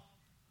fault.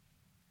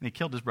 And he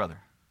killed his brother.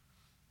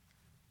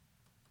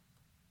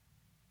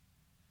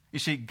 You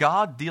see,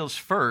 God deals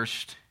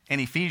first in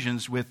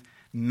Ephesians with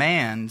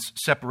man's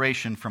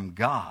separation from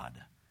God.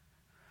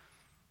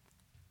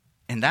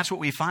 And that's what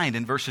we find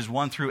in verses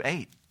 1 through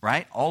 8,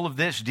 right? All of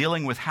this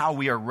dealing with how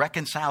we are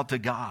reconciled to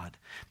God.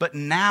 But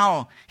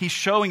now he's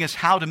showing us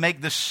how to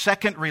make the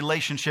second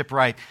relationship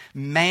right.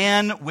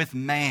 Man with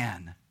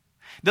man.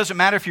 It doesn't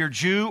matter if you're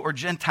Jew or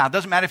Gentile. It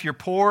doesn't matter if you're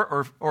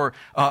poor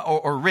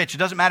or rich. It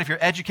doesn't matter if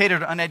you're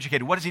educated or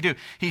uneducated. What does he do?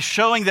 He's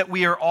showing that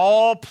we are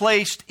all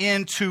placed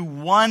into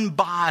one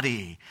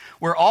body.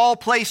 We're all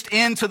placed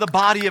into the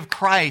body of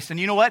Christ. And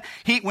you know what?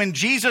 When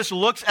Jesus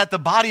looks at the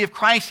body of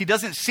Christ, he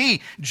doesn't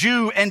see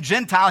Jew and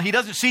Gentile. He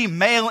doesn't see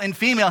male and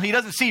female. He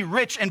doesn't see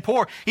rich and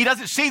poor. He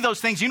doesn't see those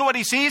things. You know what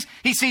he sees?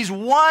 He sees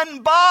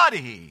one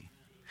body.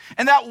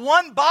 And that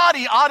one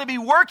body ought to be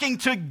working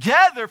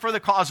together for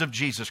the cause of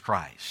Jesus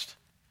Christ.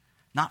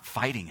 Not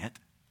fighting it.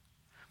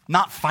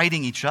 Not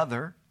fighting each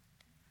other.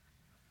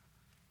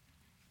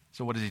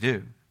 So what does he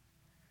do?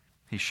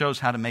 He shows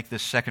how to make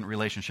this second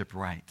relationship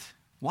right.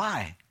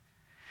 Why?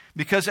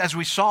 Because as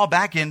we saw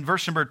back in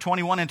verse number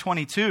 21 and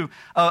 22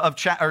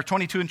 or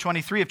 22 and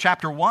 23 of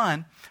chapter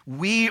 1,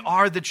 we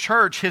are the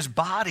church, his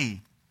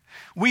body.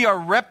 We are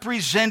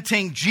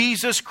representing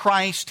Jesus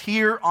Christ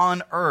here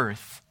on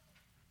earth.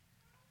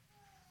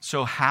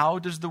 So how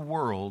does the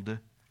world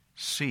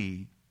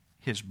see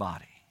his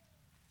body?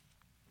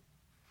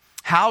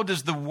 How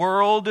does the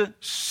world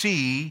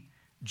see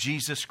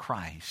Jesus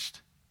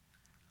Christ?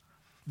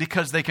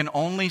 Because they can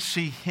only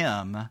see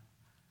him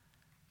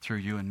through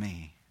you and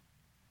me.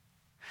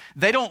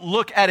 They don't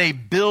look at a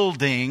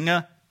building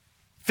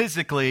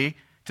physically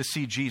to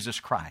see Jesus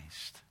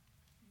Christ.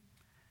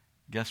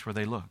 Guess where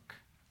they look?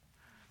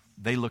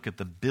 They look at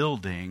the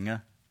building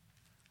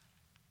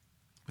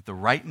with the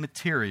right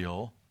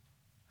material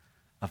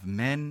of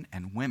men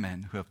and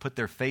women who have put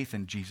their faith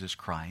in Jesus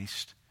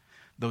Christ.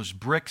 Those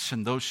bricks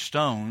and those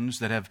stones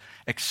that have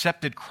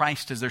accepted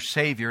Christ as their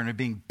Savior and are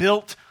being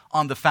built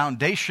on the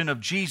foundation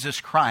of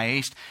Jesus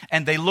Christ,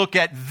 and they look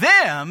at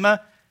them,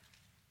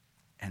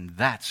 and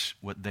that's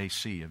what they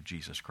see of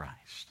Jesus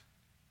Christ.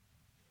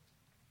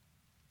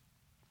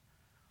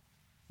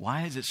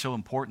 Why is it so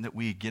important that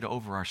we get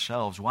over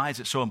ourselves? Why is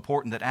it so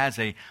important that as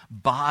a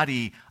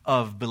body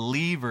of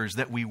believers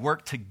that we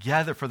work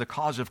together for the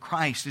cause of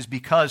Christ? Is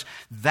because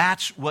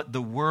that's what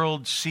the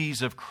world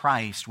sees of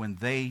Christ when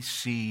they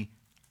see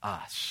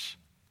us.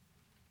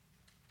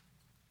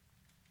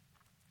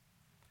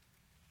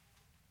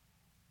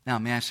 Now,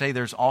 may I say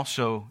there's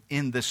also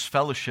in this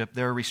fellowship,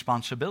 there are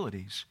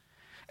responsibilities.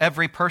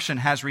 Every person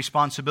has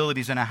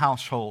responsibilities in a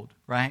household,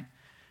 right?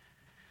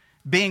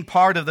 Being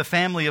part of the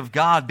family of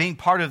God, being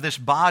part of this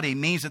body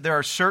means that there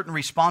are certain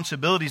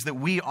responsibilities that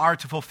we are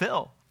to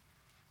fulfill.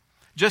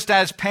 Just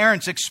as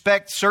parents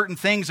expect certain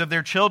things of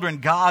their children,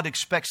 God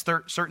expects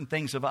certain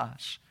things of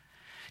us.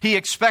 He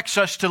expects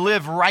us to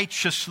live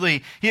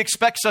righteously. He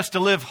expects us to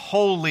live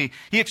holy.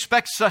 He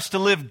expects us to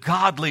live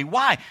godly.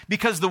 Why?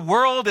 Because the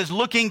world is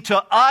looking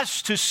to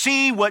us to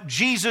see what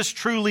Jesus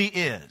truly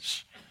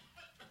is.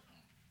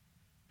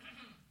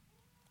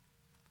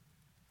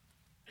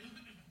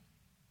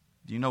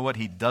 Do you know what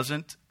he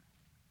doesn't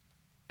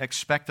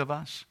expect of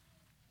us?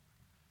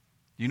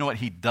 Do you know what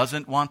he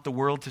doesn't want the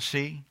world to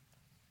see?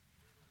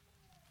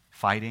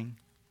 Fighting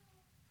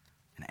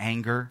and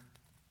anger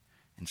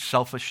and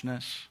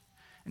selfishness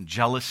and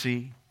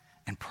jealousy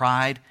and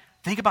pride.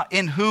 Think about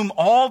in whom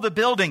all the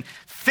building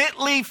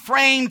fitly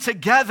framed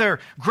together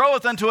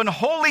groweth unto an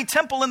holy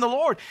temple in the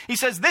Lord. He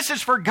says this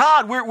is for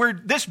God.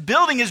 This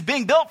building is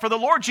being built for the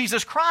Lord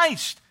Jesus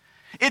Christ.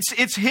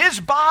 It's His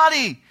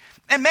body.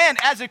 And man,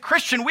 as a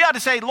Christian, we ought to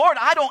say, Lord,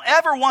 I don't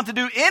ever want to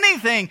do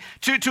anything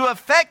to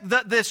affect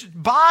this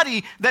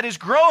body that is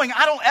growing.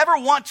 I don't ever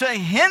want to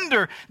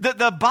hinder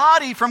the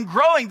body from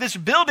growing, this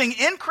building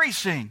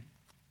increasing.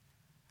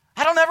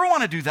 I don't ever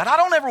want to do that. I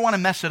don't ever want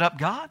to mess it up,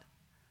 God.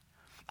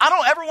 I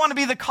don't ever want to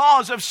be the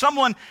cause of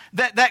someone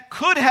that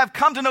could have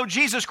come to know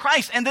Jesus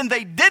Christ and then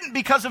they didn't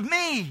because of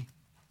me.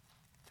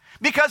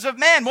 Because of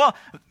man. Well,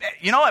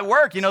 at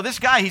work, this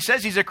guy, he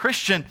says he's a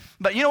Christian,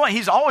 but you know what?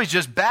 He's always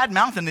just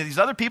bad-mouthing these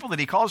other people that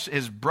he calls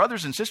his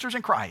brothers and sisters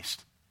in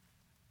Christ.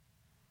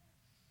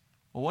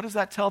 Well, what does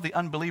that tell the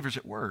unbelievers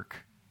at work?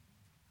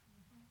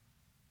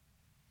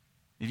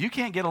 If you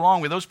can't get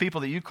along with those people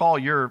that you call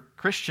your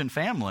Christian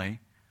family,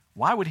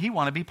 why would he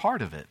want to be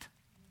part of it?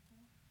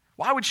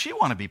 Why would she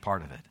want to be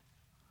part of it?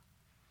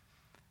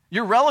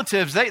 Your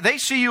relatives, they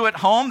see you at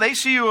home. They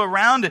see you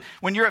around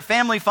when you're at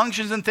family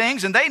functions and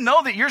things, and they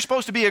know that you're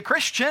supposed to be a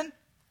Christian.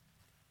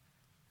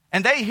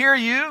 And they hear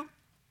you.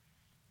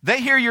 They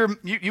hear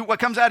what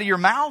comes out of your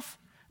mouth.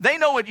 They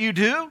know what you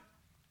do.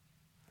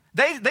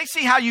 They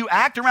see how you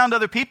act around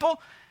other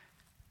people.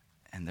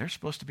 And they're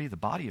supposed to be the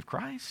body of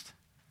Christ.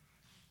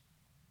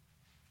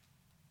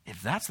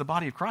 If that's the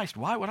body of Christ,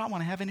 why would I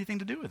want to have anything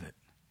to do with it?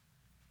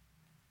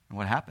 And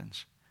what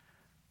happens?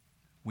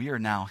 We are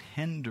now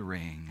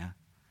hindering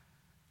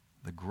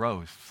the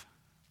growth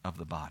of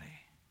the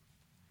body.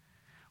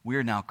 We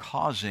are now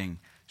causing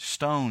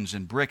stones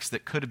and bricks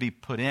that could be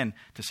put in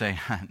to say,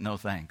 no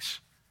thanks.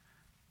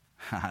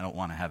 I don't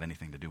want to have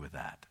anything to do with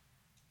that.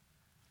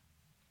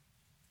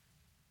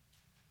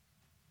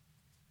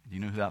 Do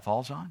you know who that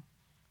falls on?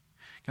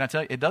 Can I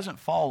tell you, it doesn't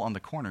fall on the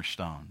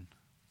cornerstone.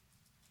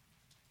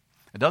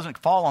 It doesn't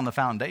fall on the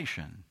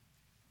foundation.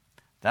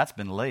 That's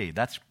been laid.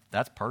 That's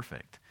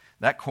perfect.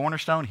 That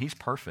cornerstone, he's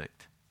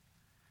perfect.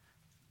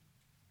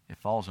 It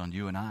falls on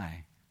you and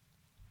I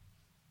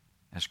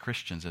as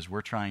Christians as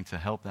we're trying to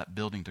help that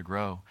building to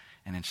grow.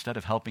 And instead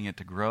of helping it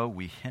to grow,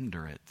 we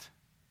hinder it.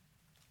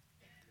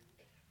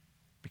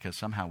 Because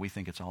somehow we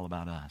think it's all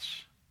about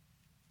us.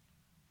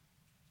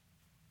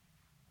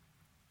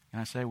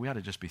 And I say we ought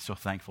to just be so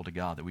thankful to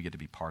God that we get to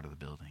be part of the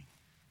building.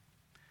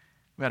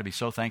 We ought to be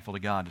so thankful to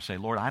God to say,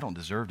 Lord, I don't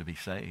deserve to be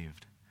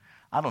saved.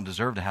 I don't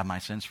deserve to have my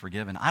sins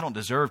forgiven. I don't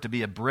deserve to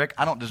be a brick.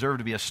 I don't deserve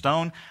to be a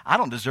stone. I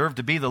don't deserve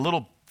to be the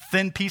little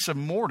thin piece of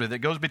mortar that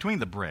goes between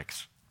the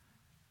bricks.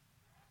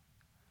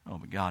 Oh,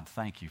 but God,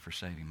 thank you for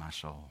saving my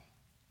soul.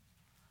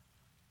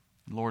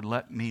 Lord,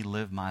 let me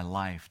live my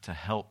life to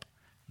help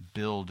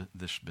build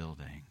this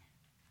building.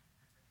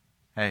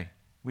 Hey,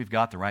 we've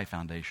got the right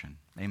foundation.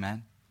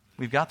 Amen?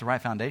 We've got the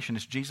right foundation.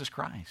 It's Jesus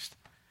Christ.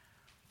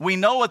 We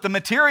know what the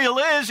material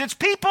is. It's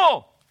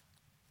people.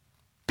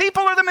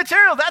 People are the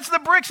material. That's the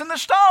bricks and the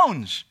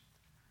stones.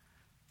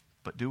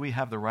 But do we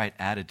have the right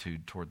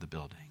attitude toward the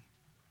building?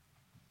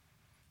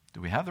 Do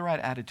we have the right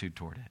attitude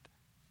toward it?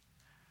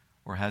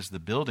 Or has the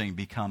building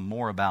become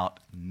more about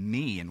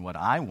me and what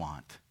I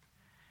want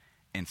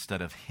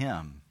instead of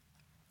him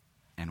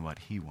and what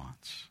he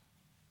wants?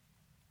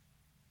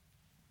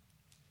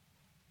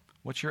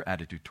 What's your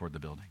attitude toward the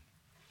building?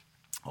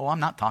 Oh, I'm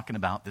not talking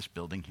about this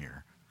building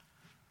here.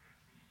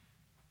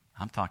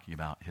 I'm talking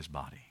about his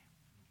body.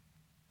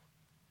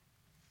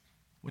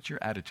 What's your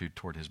attitude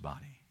toward his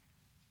body?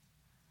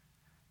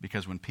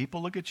 Because when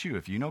people look at you,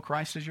 if you know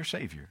Christ as your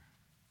Savior,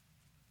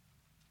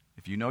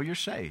 if you know you're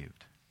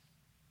saved,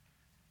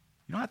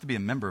 you don't have to be a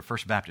member of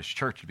First Baptist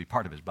Church to be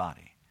part of his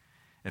body.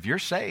 If you're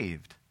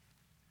saved,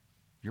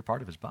 you're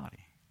part of his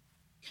body.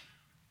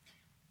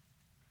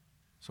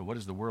 So what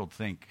does the world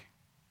think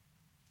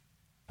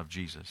of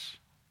Jesus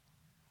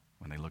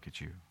when they look at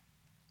you?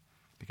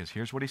 Because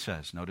here's what he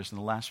says. Notice in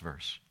the last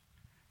verse.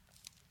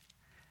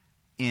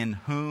 In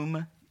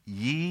whom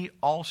ye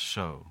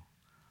also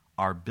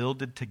are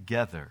builded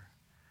together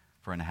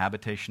for an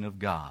habitation of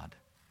God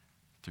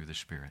through the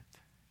Spirit.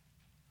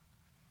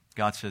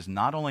 God says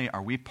not only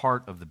are we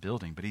part of the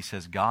building, but he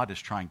says God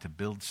is trying to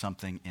build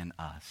something in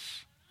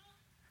us.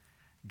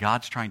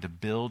 God's trying to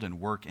build and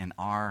work in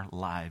our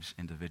lives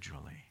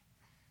individually.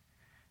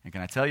 And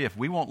can I tell you, if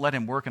we won't let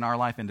him work in our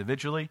life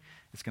individually,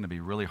 it's going to be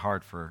really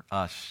hard for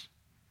us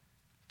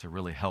to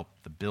really help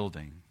the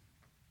building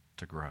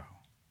to grow.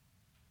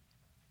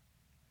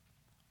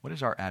 What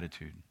is our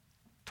attitude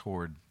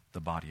toward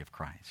the body of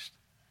Christ?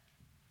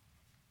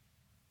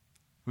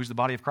 Who's the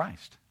body of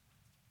Christ?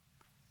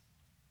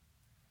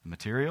 The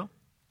material?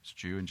 It's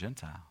Jew and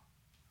Gentile.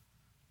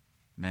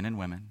 Men and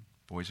women,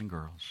 boys and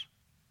girls.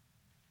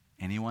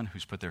 Anyone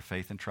who's put their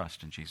faith and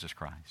trust in Jesus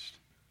Christ.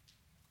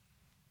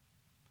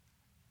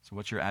 So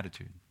what's your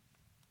attitude?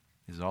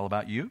 Is it all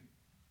about you?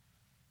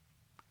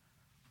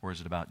 Or is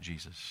it about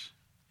Jesus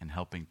and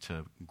helping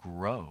to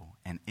grow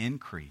and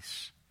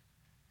increase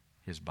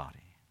his body?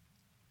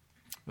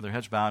 With our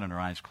heads bowed and our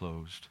eyes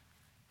closed.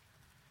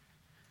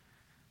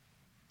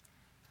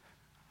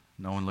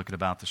 No one looking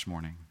about this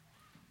morning.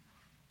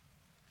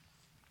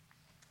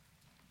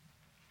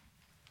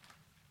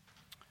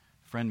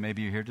 Friend,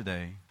 maybe you're here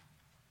today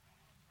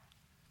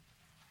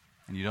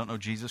and you don't know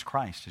Jesus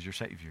Christ as your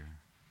Savior.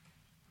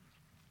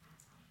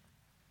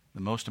 The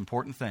most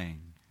important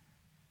thing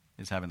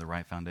is having the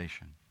right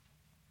foundation.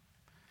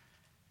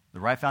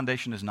 The right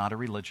foundation is not a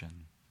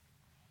religion.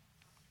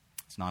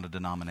 It's not a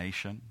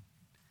denomination.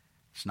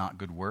 It's not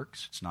good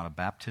works. It's not a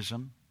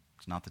baptism.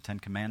 It's not the Ten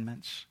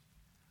Commandments.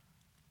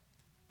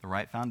 The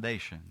right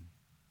foundation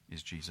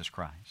is Jesus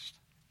Christ.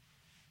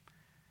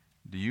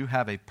 Do you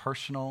have a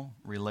personal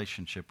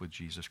relationship with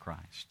Jesus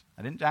Christ?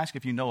 I didn't ask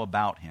if you know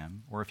about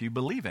him or if you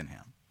believe in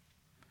him.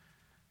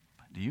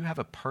 But do you have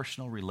a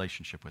personal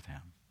relationship with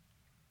him?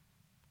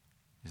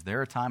 Is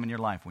there a time in your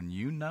life when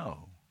you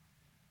know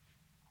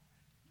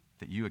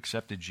that you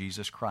accepted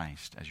Jesus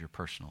Christ as your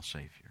personal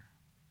Savior?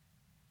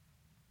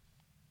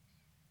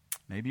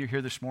 Maybe you're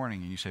here this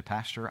morning and you say,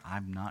 Pastor,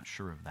 I'm not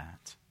sure of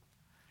that.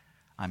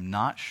 I'm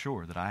not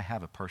sure that I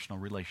have a personal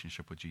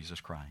relationship with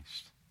Jesus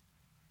Christ.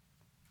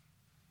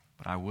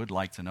 But I would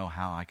like to know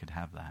how I could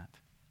have that.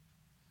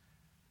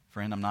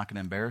 Friend, I'm not going to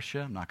embarrass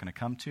you. I'm not going to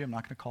come to you. I'm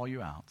not going to call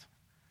you out.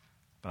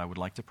 But I would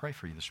like to pray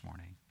for you this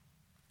morning.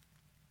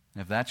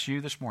 And if that's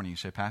you this morning, you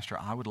say, Pastor,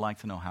 I would like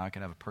to know how I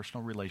could have a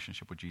personal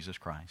relationship with Jesus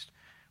Christ.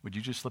 Would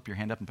you just slip your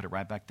hand up and put it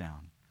right back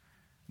down?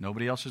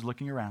 Nobody else is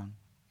looking around.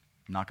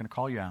 I'm not going to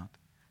call you out.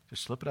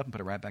 Just slip it up and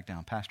put it right back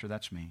down. Pastor,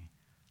 that's me.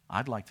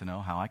 I'd like to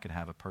know how I could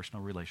have a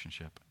personal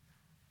relationship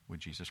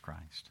with Jesus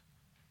Christ.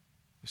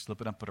 Just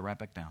slip it up and put it right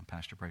back down.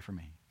 Pastor, pray for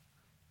me.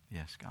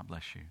 Yes, God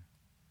bless you.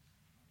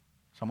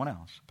 Someone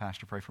else.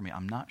 Pastor, pray for me.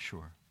 I'm not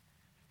sure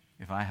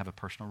if I have a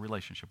personal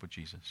relationship with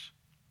Jesus.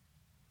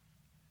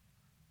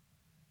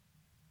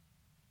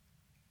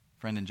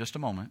 Friend, in just a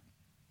moment,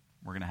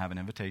 we're going to have an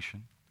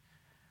invitation.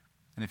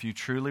 And if you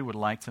truly would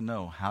like to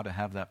know how to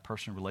have that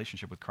personal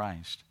relationship with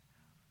Christ,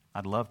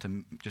 I'd love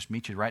to just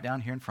meet you right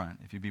down here in front,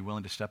 if you'd be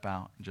willing to step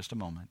out in just a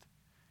moment.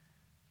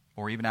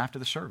 Or even after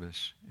the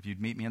service, if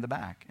you'd meet me in the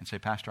back and say,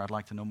 Pastor, I'd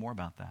like to know more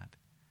about that.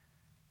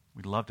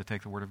 We'd love to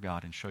take the Word of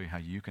God and show you how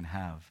you can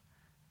have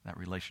that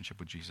relationship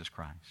with Jesus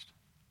Christ.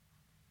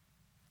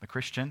 The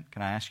Christian,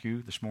 can I ask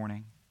you this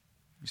morning?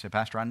 You say,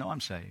 Pastor, I know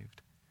I'm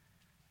saved.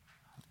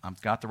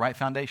 I've got the right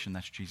foundation.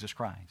 That's Jesus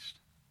Christ.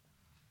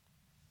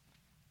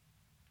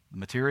 The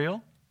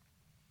material,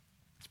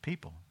 it's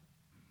people.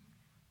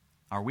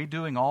 Are we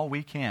doing all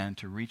we can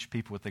to reach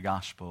people with the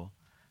gospel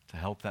to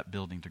help that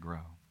building to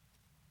grow?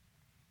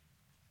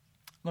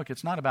 Look,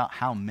 it's not about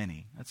how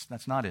many.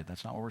 That's not it.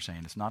 That's not what we're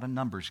saying. It's not a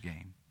numbers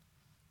game.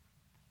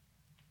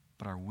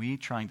 But are we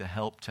trying to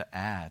help to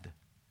add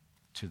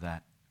to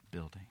that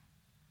building?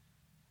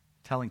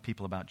 Telling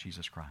people about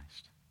Jesus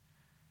Christ.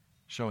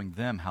 Showing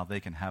them how they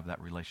can have that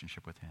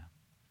relationship with him.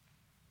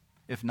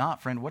 If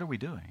not, friend, what are we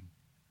doing?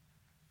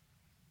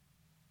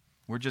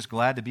 We're just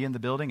glad to be in the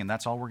building and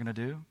that's all we're going to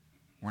do?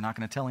 We're not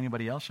going to tell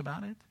anybody else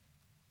about it?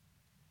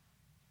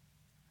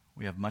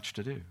 We have much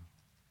to do.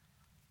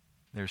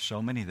 There's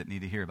so many that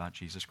need to hear about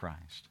Jesus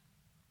Christ.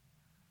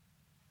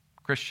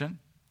 Christian,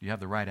 do you have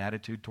the right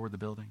attitude toward the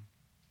building?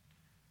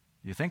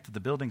 Do you think that the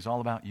building's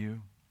all about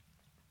you?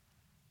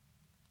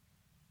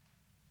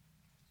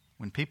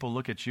 When people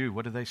look at you,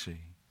 what do they see?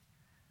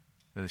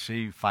 Do they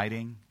see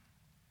fighting,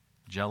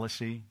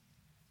 jealousy,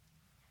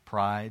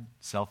 pride,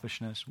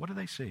 selfishness? What do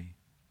they see?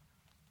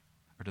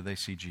 Or do they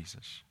see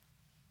Jesus?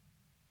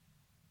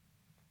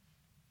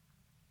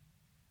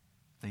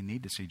 They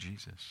need to see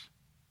Jesus.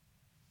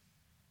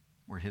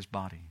 We're his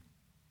body.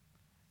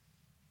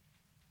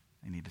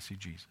 They need to see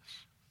Jesus.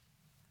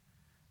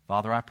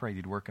 Father, I pray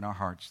you'd work in our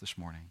hearts this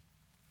morning.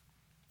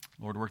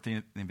 Lord, work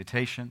the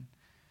invitation.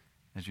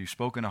 As you've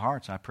spoken to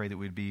hearts, I pray that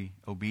we'd be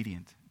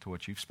obedient to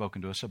what you've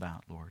spoken to us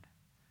about, Lord.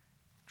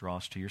 Draw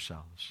us to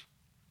yourselves.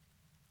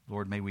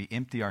 Lord, may we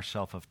empty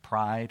ourselves of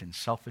pride and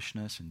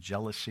selfishness and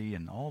jealousy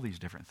and all these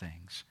different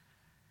things.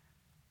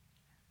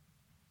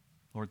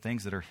 Lord,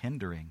 things that are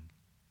hindering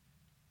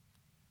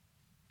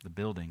the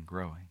building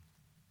growing.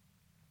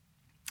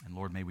 And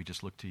Lord, may we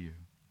just look to you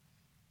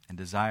and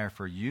desire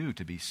for you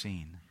to be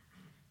seen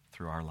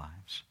through our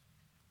lives.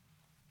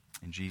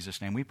 In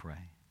Jesus' name we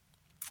pray.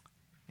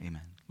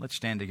 Amen. Let's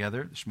stand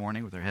together this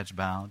morning with our heads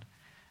bowed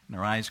and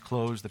our eyes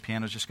closed. The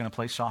piano's just going to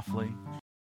play softly.